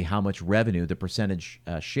roughly how much revenue, the percentage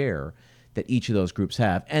share that each of those groups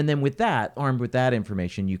have. And then with that, armed with that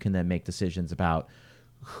information, you can then make decisions about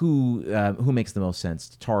who makes the most sense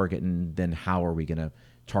to target, and then how are we going to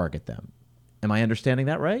target them. Am I understanding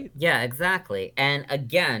that right? Yeah, exactly. And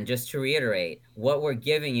again, just to reiterate, what we're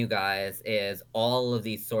giving you guys is all of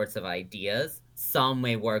these sorts of ideas. Some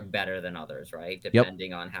may work better than others, right? Yep.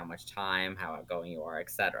 Depending on how much time, how outgoing you are,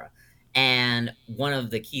 etc. And one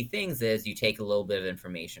of the key things is you take a little bit of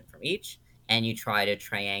information from each and you try to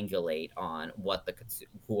triangulate on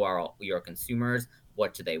who are your consumers,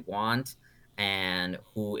 what do they want, and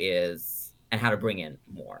how to bring in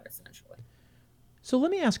more, essentially. So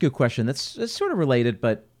let me ask you a question that's sort of related,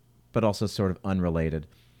 but also sort of unrelated.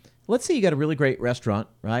 Let's say you got a really great restaurant,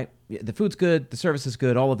 right? The food's good, the service is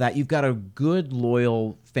good, all of that. You've got a good,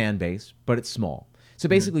 loyal fan base, but it's small. So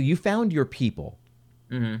basically, you found your people,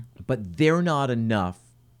 but they're not enough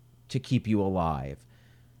to keep you alive.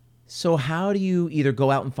 So how do you either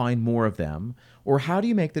go out and find more of them, or how do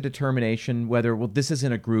you make the determination whether, well, this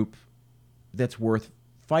isn't a group that's worth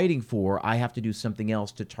fighting for, I have to do something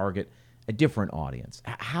else to target a different audience?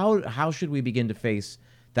 How should we begin to face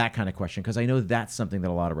that kind of question? Because I know that's something that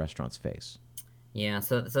a lot of restaurants face. Yeah,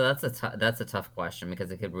 so that's a tough question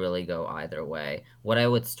because it could really go either way. What I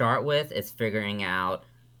would start with is figuring out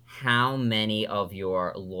how many of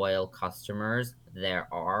your loyal customers there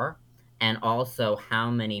are, and also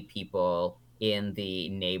how many people in the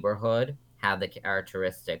neighborhood have the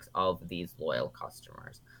characteristics of these loyal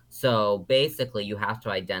customers. So basically, you have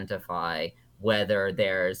to identify whether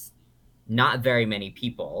there's not very many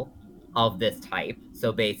people of this type.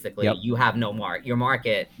 So basically, Yep. you have no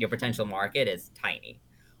your potential market is tiny.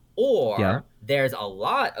 Yeah. Or there's a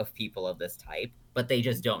lot of people of this type, but they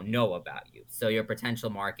just don't know about you. So your potential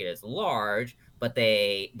market is large, but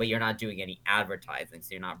you're not doing any advertising, so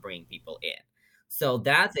you're not bringing people in. So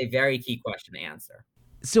that's a very key question to answer.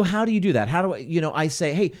 So how do you do that? How do I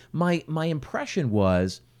say, hey, my impression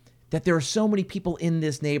was that there are so many people in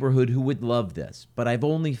this neighborhood who would love this, but I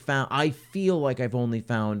feel like I've only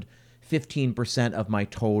found 15% of my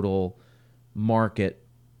total market.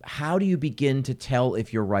 How do you begin to tell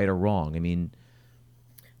if you're right or wrong? I mean,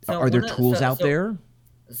 So are there one of tools out there?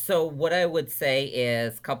 So what I would say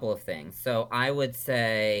is a couple of things. So I would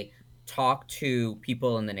say talk to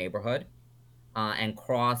people in the neighborhood, and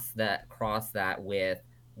cross that with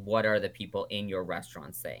what are the people in your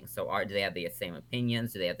restaurant saying. So do they have the same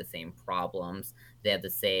opinions? Do they have the same problems? Do they have the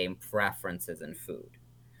same preferences in food?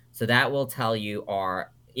 So that will tell you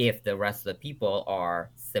if the rest of the people are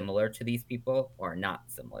similar to these people or not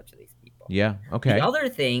similar to these people. Yeah. The Okay. other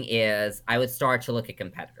thing is I would start to look at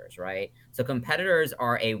competitors, right? So competitors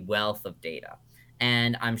are a wealth of data.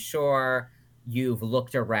 And I'm sure you've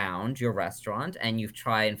looked around your restaurant and you've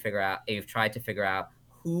tried to figure out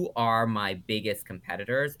who are my biggest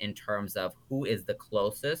competitors in terms of who is the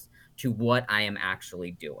closest to what I am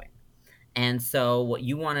actually doing. And so what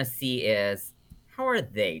you want to see is how are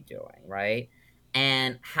they doing, right?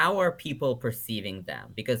 And how are people perceiving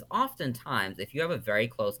them? Because oftentimes, if you have a very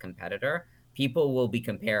close competitor, people will be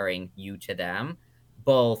comparing you to them,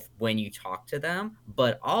 both when you talk to them,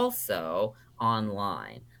 but also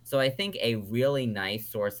online. So I think a really nice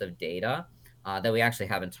source of data that we actually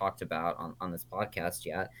haven't talked about on this podcast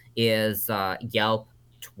yet is Yelp,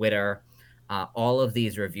 Twitter, all of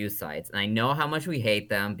these review sites. And I know how much we hate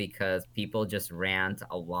them because people just rant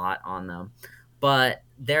a lot on them, but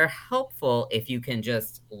they're helpful if you can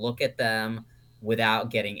just look at them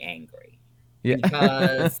without getting angry. Yeah.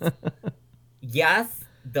 Because, yes,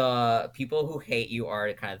 the people who hate you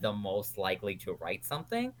are kind of the most likely to write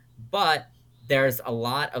something, but there's a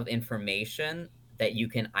lot of information that you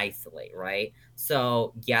can isolate, right?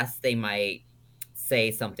 So, yes, they might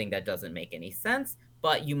say something that doesn't make any sense,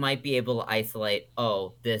 but you might be able to isolate,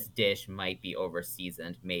 oh, this dish might be over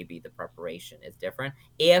seasoned. Maybe the preparation is different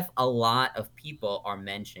if a lot of people are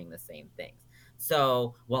mentioning the same things.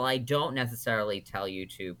 So, while I don't necessarily tell you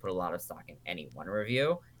to put a lot of stock in any one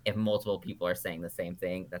review, if multiple people are saying the same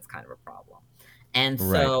thing, that's kind of a problem. And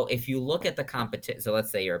Right. so if you look at the competition, so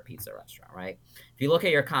let's say you're a pizza restaurant, right? If you look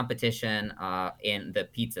at your competition in the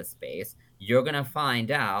pizza space, you're going to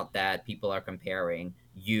find out that people are comparing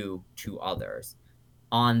you to others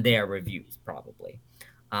on their reviews, probably.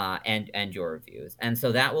 And your reviews, and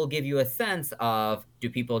so that will give you a sense of, do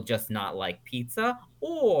people just not like pizza,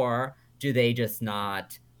 or do they just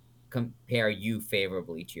not compare you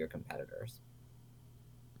favorably to your competitors?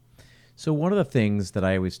 So one of the things that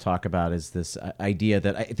I always talk about is this idea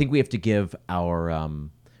that I think we have to give our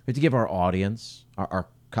audience, our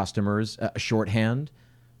customers, a shorthand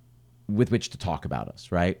with which to talk about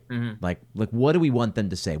us, right? Hmm. Like what do we want them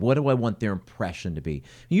to say? What do I want their impression to be?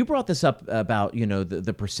 You brought this up about,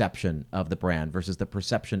 the perception of the brand versus the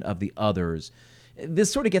perception of the others.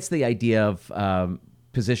 This sort of gets the idea of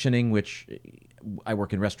positioning, which I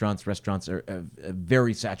work in restaurants. Restaurants are a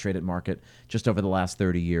very saturated market just over the last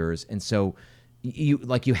 30 years. And so you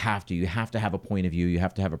have to have a point of view. You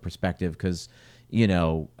have to have a perspective because,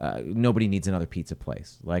 nobody needs another pizza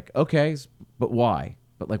place. Like, okay, but why?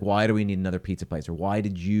 But like, why do we need another pizza place? Or why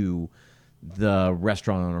did you, the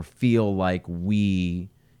restaurant owner, feel like we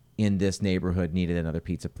in this neighborhood needed another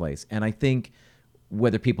pizza place? And I think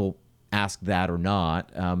whether people ask that or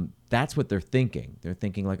not, that's what they're thinking. They're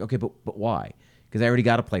thinking like, okay, but why? Because I already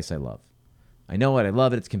got a place I love. I know it. I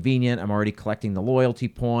love it. It's convenient. I'm already collecting the loyalty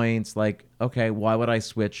points. Like, okay, why would I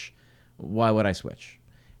switch? Why would I switch?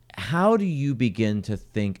 How do you begin to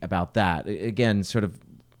think about that? Again, sort of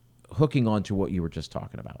hooking on to what you were just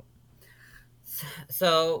talking about.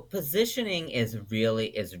 So positioning is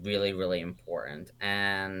really really important,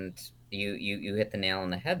 and you hit the nail on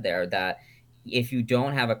the head there, that if you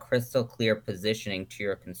don't have a crystal clear positioning to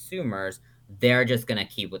your consumers, they're just going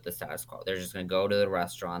to keep with the status quo. They're just going to go to the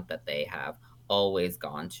restaurant that they have always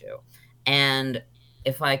gone to. And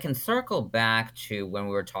if I can circle back to when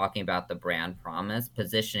we were talking about the brand promise,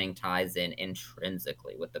 positioning ties in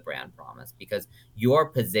intrinsically with the brand promise, because your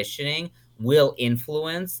positioning will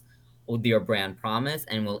influence with your brand promise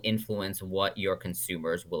and will influence what your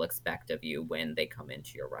consumers will expect of you when they come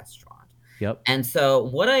into your restaurant. Yep. And so,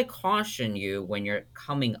 what I caution you when you're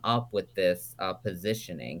coming up with this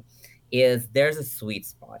positioning is, there's a sweet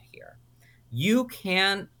spot here. You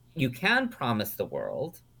can promise the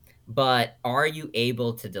world, but are you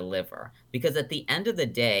able to deliver? Because at the end of the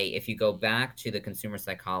day, if you go back to the consumer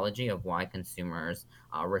psychology of why consumers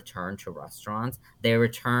return to restaurants, they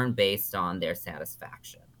return based on their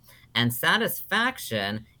satisfaction. And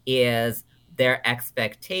satisfaction is their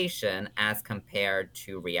expectation as compared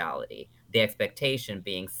to reality, the expectation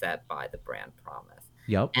being set by the brand promise.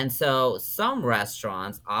 Yep. And so some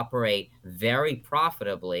restaurants operate very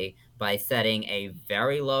profitably by setting a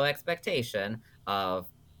very low expectation of,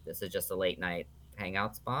 this is just a late night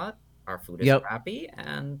hangout spot. Our food is Yep. crappy,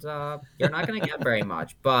 and you're not going to get very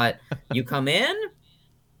much. But you come in,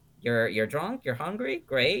 you're drunk, you're hungry,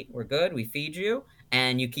 great, we're good, we feed you,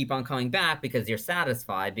 and you keep on coming back because you're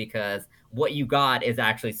satisfied, because what you got is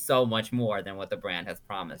actually so much more than what the brand has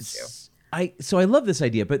promised you. I love this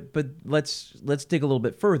idea, but let's dig a little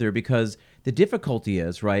bit further because the difficulty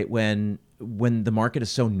is right when the market is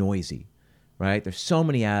so noisy, right? There's so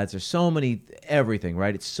many ads, there's so many everything,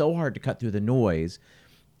 right? It's so hard to cut through the noise,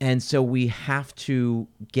 and so we have to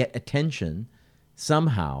get attention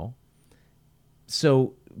somehow.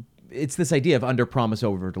 So it's this idea of under promise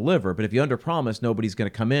over deliver. But if you under promise, nobody's going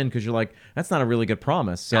to come in because you're like, that's not a really good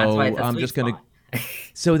promise. That's why So it's a I'm sweet just going to. spot.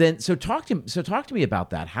 So talk to me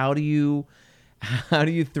about that. How do you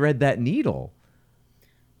thread that needle?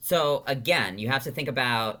 So again, you have to think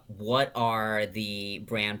about what are the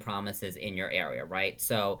brand promises in your area, right?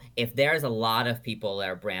 So if there's a lot of people that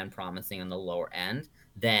are brand promising on the lower end,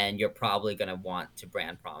 then you're probably going to want to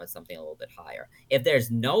brand promise something a little bit higher. If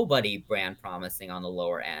there's nobody brand promising on the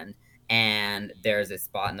lower end, and there's a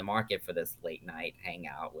spot in the market for this late night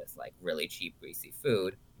hangout with like really cheap greasy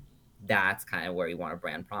food, that's kind of where you want to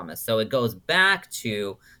brand promise. So it goes back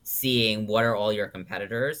to seeing, what are all your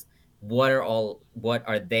competitors? What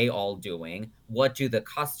are they all doing? What do the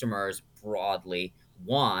customers broadly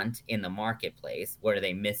want in the marketplace? What are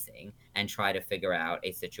they missing? And try to figure out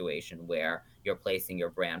a situation where you're placing your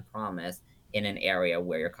brand promise in an area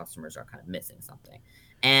where your customers are kind of missing something.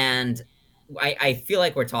 And I feel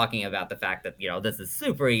like we're talking about the fact that, this is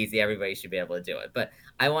super easy. Everybody should be able to do it. But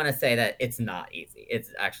I want to say that it's not easy.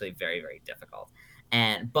 It's actually very, very difficult.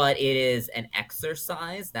 But it is an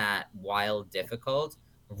exercise that, while difficult,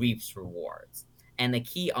 reaps rewards. And the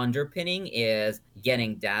key underpinning is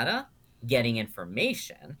getting data, getting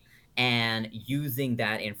information, and using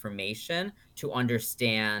that information to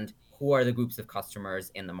understand who are the groups of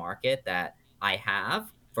customers in the market that I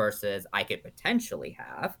have versus I could potentially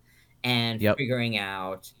have, and Yep. figuring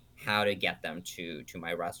out how to get them to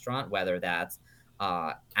my restaurant, whether that's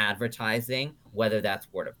advertising, whether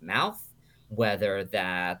that's word of mouth, whether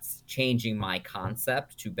that's changing my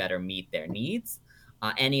concept to better meet their needs.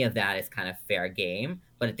 Any of that is kind of fair game.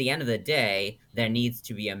 But at the end of the day, there needs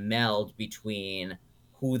to be a meld between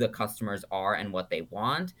who the customers are and what they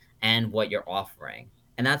want and what you're offering.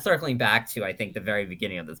 And that's circling back to, I think, the very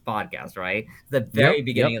beginning of this podcast, right? The very Yep.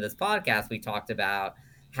 beginning Yep. of this podcast, we talked about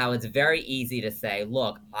how it's very easy to say,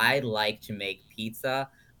 look, I like to make pizza.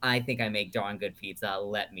 I think I make darn good pizza.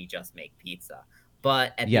 Let me just make pizza.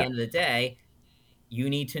 But at the Yeah. end of the day, you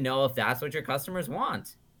need to know if that's what your customers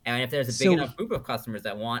want. And if there's a big So enough group of customers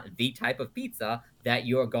that want the type of pizza that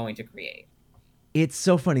you're going to create. it's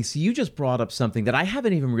so funny. So you just brought up something that I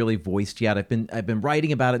haven't even really voiced yet. I've been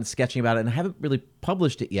writing about it and sketching about it, and I haven't really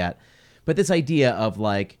published it yet. But this idea of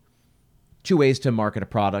like two ways to market a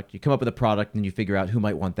product. You come up with a product and you figure out who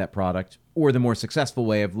might want that product, or the more successful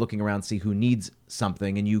way of looking around, see who needs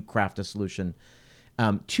something, and you craft a solution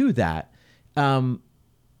to that.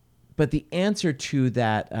 But the answer to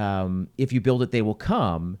that, if you build it, they will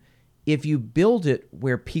come. If you build it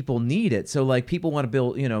where people need it, so like people want to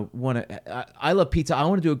build, I love pizza. I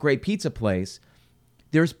want to do a great pizza place.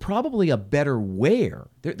 There's probably a better where.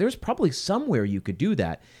 There's probably somewhere you could do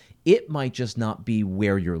that. It might just not be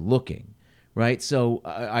where you're looking, right? So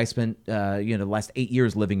I spent, the last 8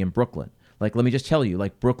 years living in Brooklyn. Like, let me just tell you,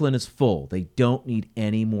 like Brooklyn is full. They don't need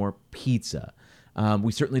any more pizza.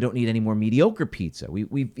 We certainly don't need any more mediocre pizza.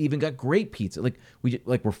 We've even got great pizza.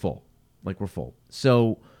 We're full. Like we're full.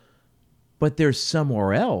 So, but there's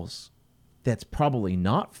somewhere else that's probably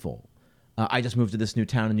not full. I just moved to this new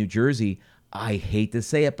town in New Jersey. I hate to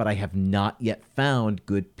say it, but I have not yet found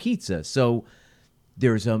good pizza. So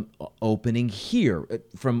there's an opening here,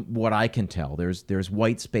 from what I can tell. There's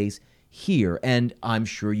white space here, and I'm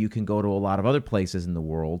sure you can go to a lot of other places in the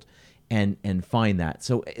world and find that.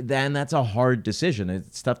 So then that's a hard decision.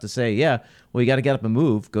 It's tough to say, yeah, well, you got to get up and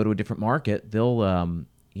move, go to a different market. They'll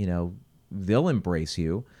embrace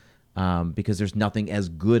you because there's nothing as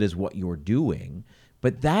good as what you're doing.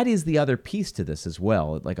 But that is the other piece to this as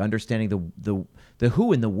well. Like understanding the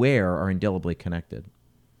who and the where are indelibly connected.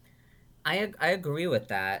 I agree with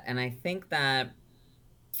that. And I think that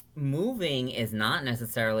moving is not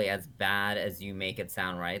necessarily as bad as you make it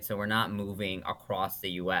sound, right? So we're not moving across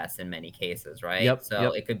the US in many cases, right? Yep, So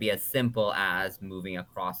yep, it could be as simple as moving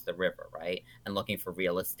across the river, right? And looking for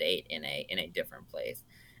real estate in a different place.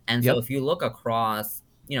 And so yep. if you look across,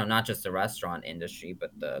 not just the restaurant industry,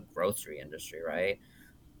 but the grocery industry, right?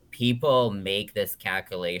 People make this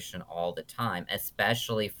calculation all the time,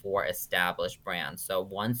 especially for established brands. So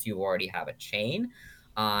once you already have a chain,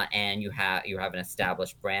 and you have an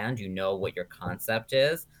established brand, you know what your concept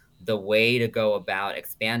is. The way to go about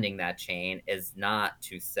expanding that chain is not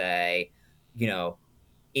to say, you know,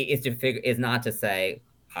 is not to say,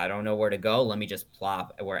 I don't know where to go. Let me just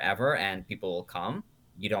plop wherever and people will come.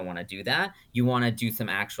 You don't want to do that. You want to do some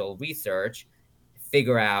actual research,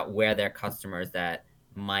 figure out where their customers that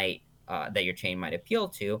your chain might appeal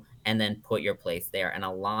to, and then put your place there.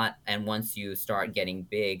 And once you start getting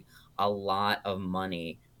big, a lot of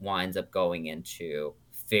money winds up going into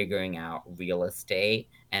figuring out real estate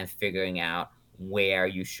and figuring out where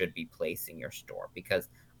you should be placing your store, because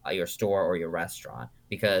your store or your restaurant,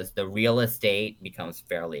 because the real estate becomes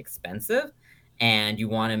fairly expensive. And you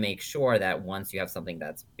want to make sure that once you have something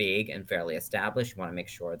that's big and fairly established, you want to make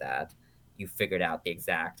sure that you figured out the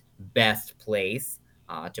exact best place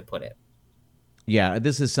to put it. Yeah,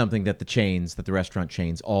 this is something that the restaurant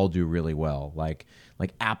chains all do really well. Like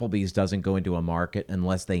Applebee's doesn't go into a market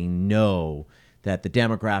unless they know that the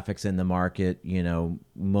demographics in the market,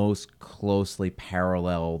 most closely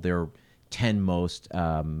parallel their 10 most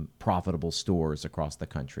profitable stores across the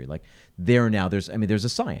country. Like there's a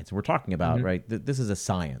science we're talking about, right? This is a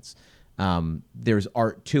science. There's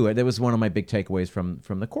art to it. That was one of my big takeaways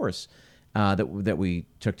from the course that we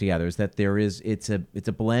took together, is that it's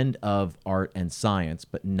a blend of art and science,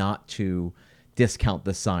 but not to discount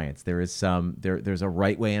the science. There's a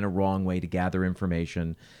right way and a wrong way to gather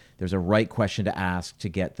information. There's a right question to ask to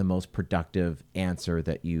get the most productive answer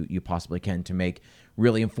that you possibly can to make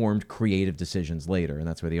really informed creative decisions later, and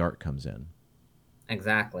that's where the art comes in.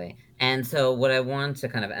 Exactly. And so, what I want to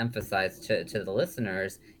kind of emphasize to the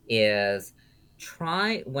listeners is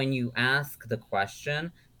try, when you ask the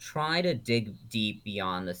question, try to dig deep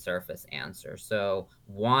beyond the surface answer. So,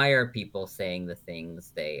 why are people saying the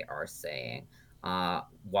things they are saying?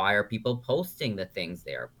 Why are people posting the things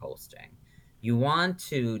they are posting? You want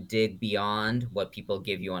to dig beyond what people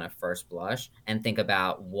give you on a first blush and think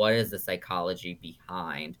about what is the psychology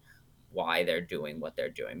behind why they're doing what they're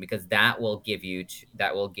doing, because that will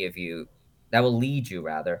lead you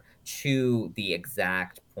rather to the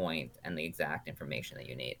exact point and the exact information that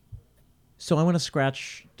you need. So I want to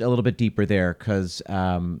scratch a little bit deeper there, because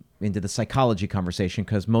into the psychology conversation,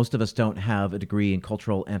 because most of us don't have a degree in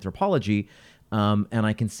cultural anthropology, and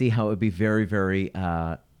I can see how it would be very, very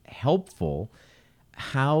helpful.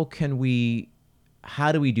 How can we?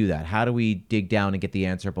 How do we do that? How do we dig down and get the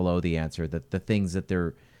answer below the answer? The things that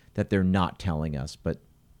they're not telling us, but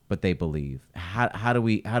they believe. How do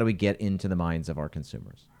we get into the minds of our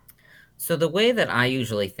consumers? So the way that I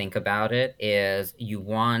usually think about it is you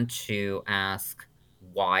want to ask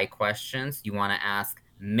why questions. You want to ask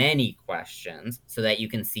many questions so that you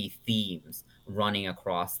can see themes running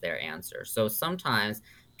across their answers. So sometimes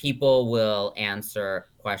people will answer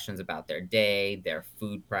questions about their day, their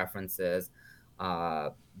food preferences,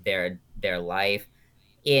 their life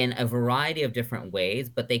in a variety of different ways,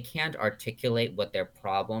 but they can't articulate what their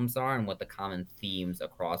problems are and what the common themes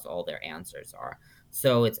across all their answers are.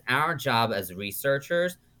 So it's our job as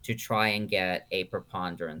researchers to try and get a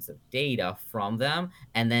preponderance of data from them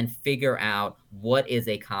and then figure out what is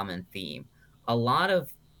a common theme. A lot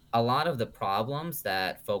of a lot of the problems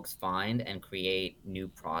that folks find and create new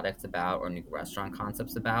products about or new restaurant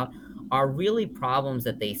concepts about are really problems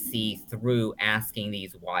that they see through asking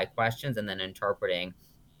these why questions and then interpreting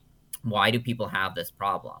why do people have this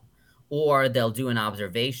problem? Or they'll do an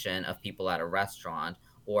observation of people at a restaurant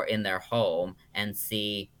or in their home and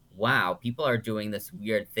see, wow, people are doing this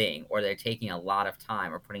weird thing, or they're taking a lot of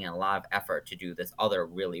time or putting in a lot of effort to do this other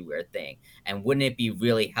really weird thing. And wouldn't it be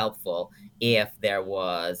really helpful if there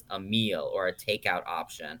was a meal or a takeout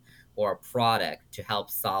option or a product to help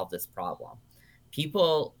solve this problem?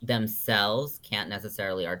 People themselves can't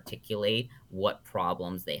necessarily articulate what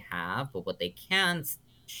problems they have, but what they can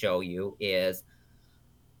show you is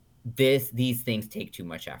these things take too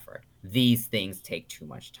much effort. These things take too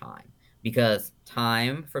much time, because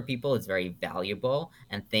time for people is very valuable,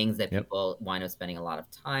 and things that Yep. people wind up spending a lot of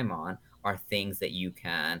time on are things that you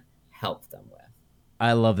can help them with.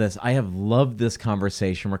 I love this. I have loved this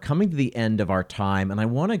conversation. We're coming to the end of our time, and I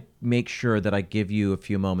want to make sure that I give you a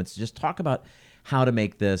few moments to just talk about how to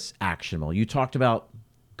make this actionable. You talked about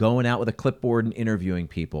going out with a clipboard and interviewing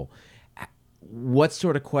people. What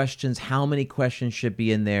sort of questions, how many questions should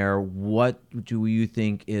be in there? What do you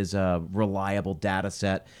think is a reliable data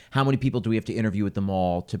set? How many people do we have to interview at the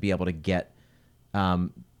mall to be able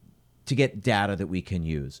um, to get data that we can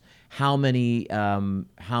use? How many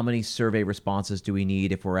survey responses do we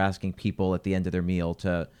need if we're asking people at the end of their meal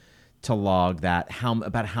to log that?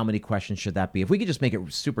 How many questions should that be? If we could just make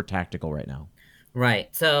it super tactical right now.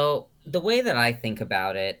 Right. So the way that I think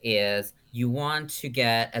about it is you want to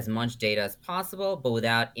get as much data as possible, but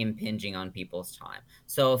without impinging on people's time.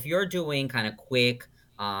 So if you're doing kind of quick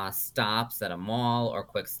stops at a mall or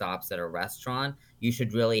quick stops at a restaurant, you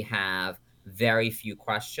should really have very few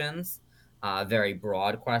questions, very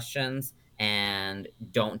broad questions, and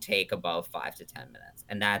don't take above 5 to 10 minutes.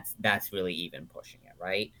 And that's really even pushing it,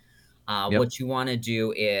 right? Yep. What you want to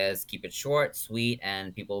do is keep it short, sweet,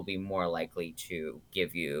 and people will be more likely to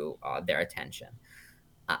give you their attention.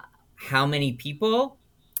 Uh, how many people?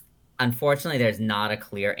 Unfortunately, there's not a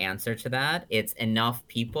clear answer to that. It's enough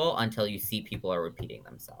people until you see people are repeating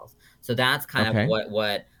themselves. So that's kind of Okay.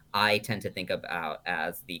 what I tend to think about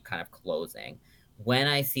as the kind of closing. When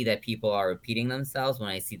I see that people are repeating themselves, when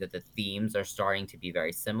I see that the themes are starting to be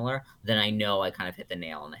very similar, then I know I kind of hit the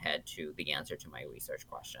nail on the head to the answer to my research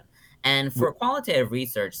question. And for qualitative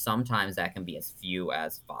research, sometimes that can be as few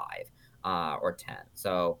as five or 10.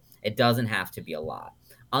 So it doesn't have to be a lot.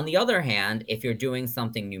 On the other hand, if you're doing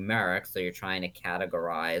something numeric, so you're trying to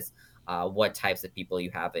categorize what types of people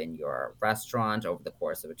you have in your restaurant over the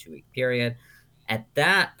course of a 2 week period, at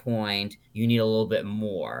that point, you need a little bit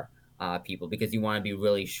more people, because you want to be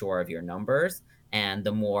really sure of your numbers. And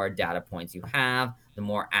the more data points you have, the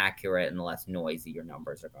more accurate and the less noisy your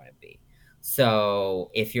numbers are going to be. So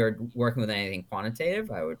if you're working with anything quantitative,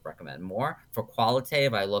 I would recommend more. For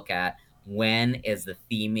qualitative, I look at when is the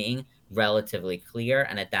theming relatively clear.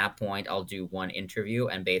 And at that point, I'll do one interview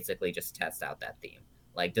and basically just test out that theme.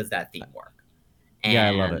 Like, does that theme work? Yeah,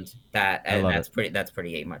 I love it. and that I and love it. that's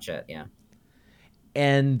pretty much it. Yeah.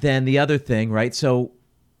 And then the other thing, right? So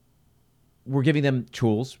we're giving them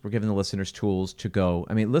tools. We're giving the listeners tools to go.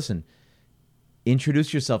 I mean, listen,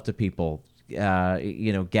 introduce yourself to people.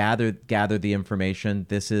 Gather the information.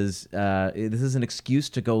 This is an excuse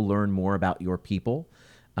to go learn more about your people,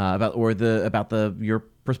 about the your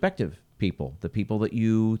prospective people, the people that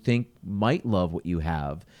you think might love what you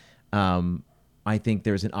have. I think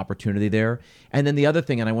there's an opportunity there. And then the other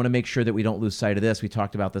thing, and I want to make sure that we don't lose sight of this. We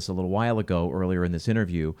talked about this a little while ago, earlier in this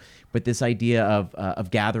interview, but this idea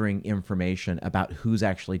of gathering information about who's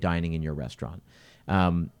actually dining in your restaurant.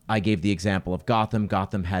 I gave the example of Gotham.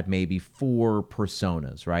 Gotham had maybe 4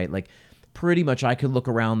 personas, right? Like pretty much I could look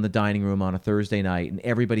around the dining room on a Thursday night and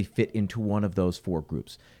everybody fit into one of those 4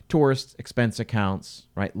 groups: tourists, expense accounts,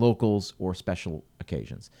 right? Locals, or special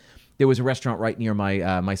occasions. There was a restaurant right near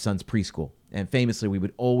my son's preschool, and famously we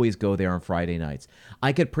would always go there on Friday nights.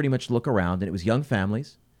 I could pretty much look around, and it was young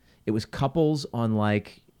families, it was couples on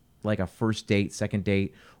like a first date, second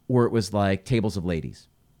date, or it was like tables of ladies.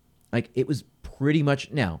 Like it was pretty much.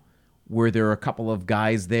 Now, were there a couple of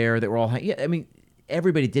guys there that were all? Yeah, I mean,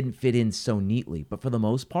 everybody didn't fit in so neatly, but for the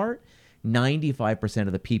most part, 95%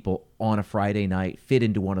 of the people on a Friday night fit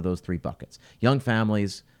into one of those 3 buckets: young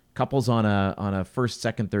families, couples on a first,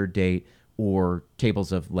 second, third date, or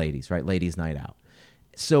tables of ladies, right? Ladies' night out.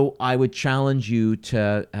 So I would challenge you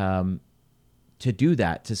to do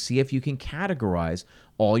that, to see if you can categorize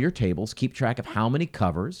all your tables, keep track of how many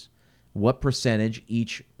covers, what percentage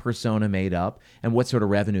each persona made up, and what sort of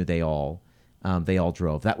revenue they all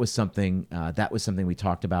drove. That was something we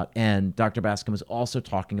talked about. And Dr. Bascom was also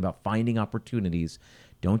talking about finding opportunities.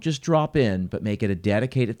 Don't just drop in, but make it a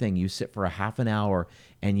dedicated thing. You sit for a half an hour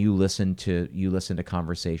and you listen to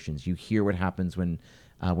conversations. You hear what happens when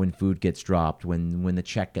food gets dropped, when the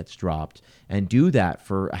check gets dropped, and do that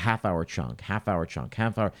for a half hour chunk,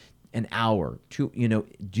 an hour.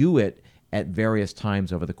 Do it at various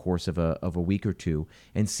times over the course of a week or two,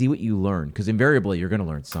 and see what you learn, because invariably you're going to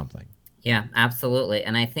learn something. Yeah, absolutely.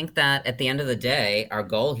 And I think that at the end of the day, our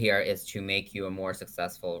goal here is to make you a more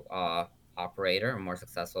successful operator, a more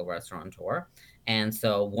successful restaurateur. And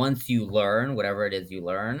so once you learn whatever it is you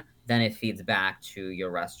learn, then it feeds back to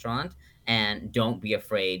your restaurant. And don't be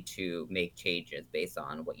afraid to make changes based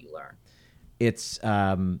on what you learn. It's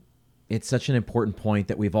such an important point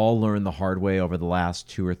that we've all learned the hard way over the last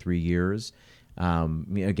 2 or 3 years.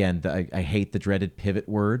 Again, I hate the dreaded pivot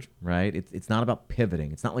word, right? It's not about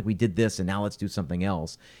pivoting. It's not like we did this and now let's do something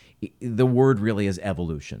else. The word really is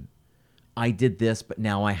evolution. I did this, but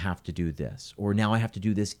now I have to do this, or now I have to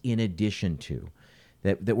do this in addition to.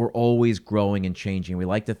 That we're always growing and changing. We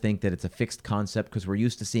like to think that it's a fixed concept because we're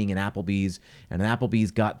used to seeing an Applebee's, and an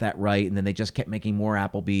Applebee's got that right, and then they just kept making more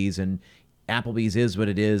Applebee's, and Applebee's is what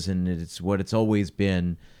it is, and it's what it's always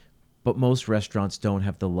been. But most restaurants don't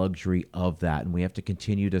have the luxury of that, and we have to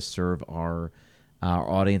continue to serve our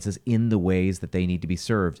audiences in the ways that they need to be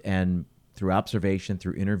served, and through observation,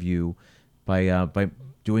 through interview, by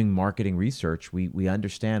doing marketing research, we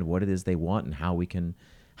understand what it is they want and how we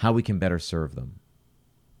can better serve them.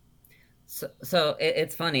 So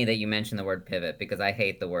it's funny that you mentioned the word pivot, because I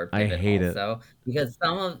hate the word I pivot hate it. also, because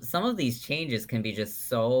some of these changes can be just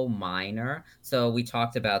so minor. So we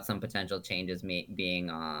talked about some potential changes being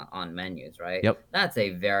on menus, right? Yep. That's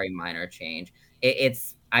a very minor change.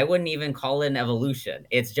 It's I wouldn't even call it an evolution.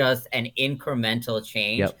 It's just an incremental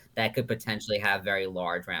change Yep. that could potentially have very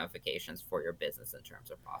large ramifications for your business in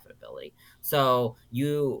terms of profitability. So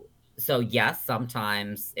yes,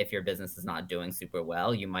 sometimes if your business is not doing super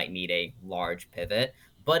well, you might need a large pivot.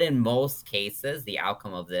 But in most cases, the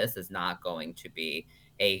outcome of this is not going to be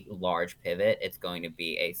a large pivot. It's going to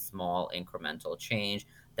be a small incremental change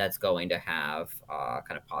that's going to have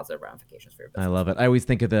kind of positive ramifications for your I business. love it. I always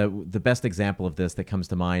think of the best example of this that comes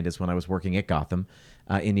to mind is when I was working at Gotham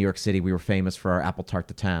in New York City. We were famous for our apple tart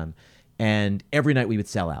tatin. And every night we would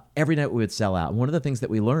sell out. Every night we would sell out. And one of the things that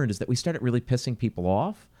we learned is that we started really pissing people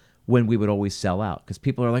off when we would always sell out, because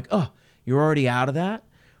people are like, oh, you're already out of that?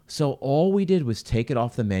 So all we did was take it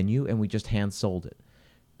off the menu and we just hand sold it,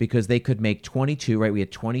 because they could make 22, right? We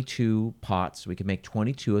had 22 pots. We could make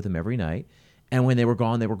 22 of them every night. And when they were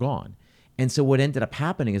gone, they were gone. And so what ended up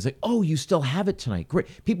happening is like, oh, you still have it tonight.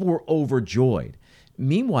 Great. People were overjoyed.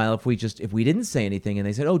 Meanwhile, if we didn't say anything and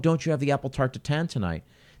they said, oh, don't you have the apple tart tatin tonight?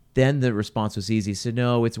 Then the response was easy. Said,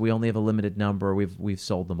 no, we only have a limited number. We've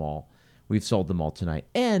sold them all. we've sold them all tonight.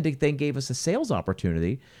 And it then gave us a sales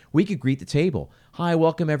opportunity. We could greet the table. Hi,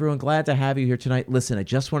 welcome everyone. Glad to have you here tonight. Listen, I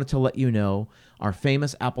just wanted to let you know our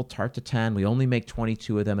famous apple tart tatin, we only make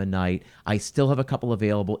 22 of them a night. I still have a couple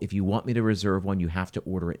available. If you want me to reserve one, you have to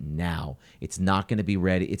order it now. It's not going to be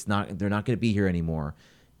ready. They're not going to be here anymore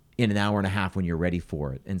in an hour and a half when you're ready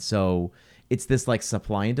for it. And so it's this like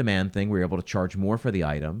supply and demand thing. We're able to charge more for the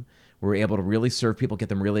item. We're able to really serve people, get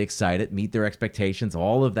them really excited, meet their expectations,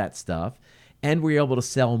 all of that stuff. And we're able to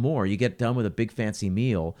sell more. You get done with a big fancy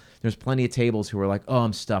meal. There's plenty of tables who are like, oh,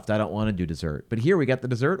 I'm stuffed. I don't want to do dessert. But here we got the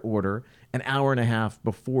dessert order an hour and a half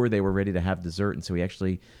before they were ready to have dessert. And so we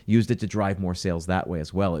actually used it to drive more sales that way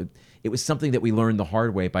as well. It was something that we learned the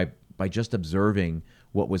hard way by just observing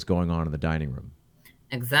what was going on in the dining room.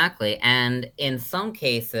 Exactly. And in some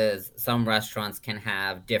cases, some restaurants can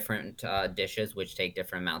have different dishes which take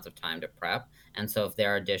different amounts of time to prep. And so if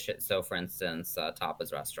there are dishes, so for instance,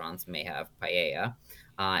 tapas restaurants may have paella,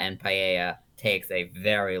 and paella takes a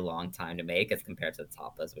very long time to make as compared to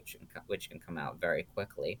tapas, which can come out very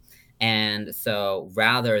quickly. And so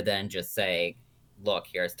rather than just say, look,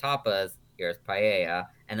 here's tapas, here's paella,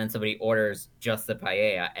 and then somebody orders just the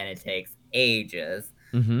paella and it takes ages,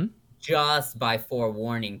 just by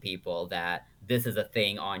forewarning people that this is a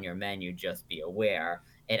thing on your menu, just be aware,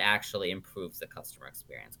 it actually improves the customer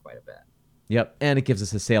experience quite a bit. Yep, and it gives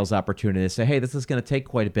us a sales opportunity to say, hey, this is going to take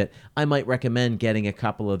quite a bit. I might recommend getting a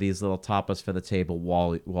couple of these little tapas for the table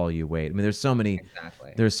while you wait. I mean, there's so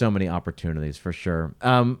many opportunities for sure.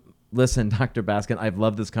 Listen, Dr. Baskin, I've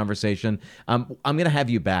loved this conversation. I'm going to have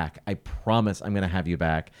you back. I promise I'm going to have you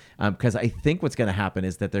back because I think what's going to happen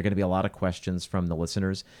is that there are going to be a lot of questions from the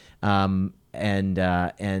listeners, and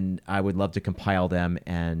I would love to compile them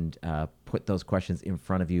and put those questions in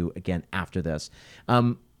front of you again after this.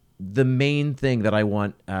 The main thing that I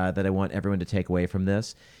want everyone to take away from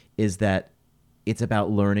this is that it's about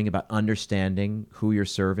learning, about understanding who you're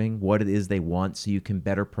serving, what it is they want, so you can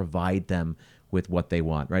better provide them with what they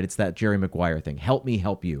want, right? It's that Jerry Maguire thing. Help me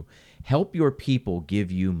help you. Help your people give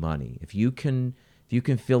you money. If you can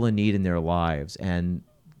fill a need in their lives, and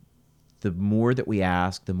the more that we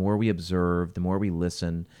ask, the more we observe, the more we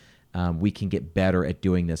listen, we can get better at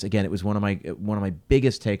doing this. Again, it was one of my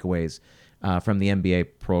biggest takeaways from the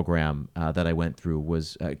MBA program that I went through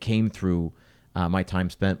came through my time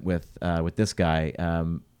spent with this guy.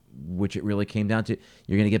 Which it really came down to,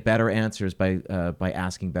 you're going to get better answers by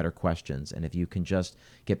asking better questions. And if you can just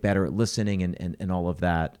get better at listening and all of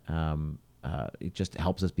that, it just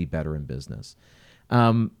helps us be better in business.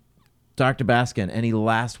 Dr. Baskin, any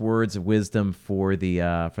last words of wisdom for the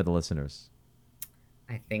listeners?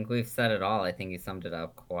 I think we've said it all. I think you summed it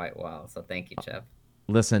up quite well. So thank you, Chip.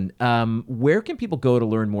 Listen, where can people go to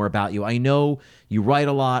learn more about you? I know you write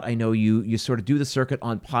a lot. I know you sort of do the circuit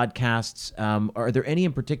on podcasts. Are there any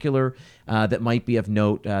in particular that might be of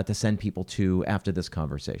note to send people to after this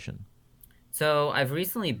conversation? So I've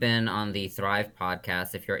recently been on the Thrive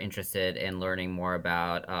podcast if you're interested in learning more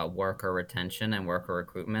about worker retention and worker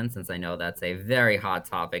recruitment, since I know that's a very hot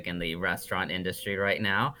topic in the restaurant industry right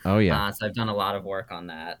now. Oh, yeah. So I've done a lot of work on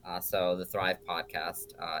that. So the Thrive podcast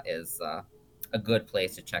is a good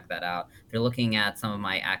place to check that out. If you're looking at some of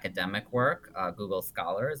my academic work, Google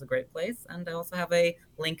Scholar is a great place. And I also have a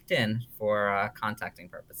LinkedIn for contacting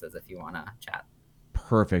purposes if you want to chat.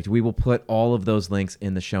 Perfect. We will put all of those links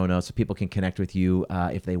in the show notes so people can connect with you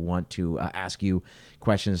if they want to ask you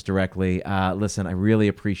questions directly. Listen, I really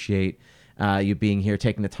appreciate you being here,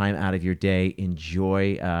 taking the time out of your day.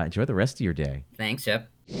 Enjoy the rest of your day. Thanks, Chip.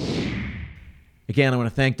 Again, I want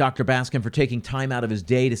to thank Dr. Baskin for taking time out of his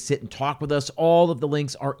day to sit and talk with us. All of the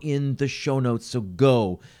links are in the show notes, so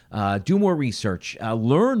go do more research,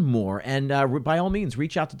 learn more, and by all means,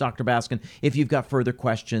 reach out to Dr. Baskin if you've got further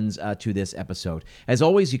questions to this episode. As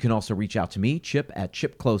always, you can also reach out to me, Chip, at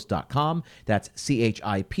chipclose.com. That's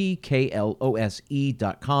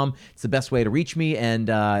CHIPKLOSE.com. It's the best way to reach me, and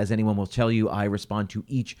as anyone will tell you, I respond to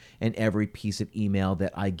each and every piece of email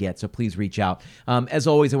that I get, so please reach out. As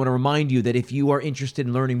always, I want to remind you that if you are interested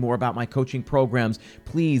in learning more about my coaching programs,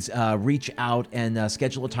 please reach out and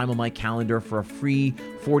schedule a time on my calendar for a free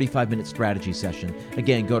 45-minute strategy session.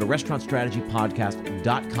 Again, go to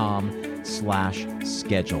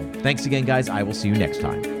restaurantstrategypodcast.com/schedule. Thanks again, guys. I will see you next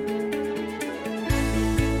time.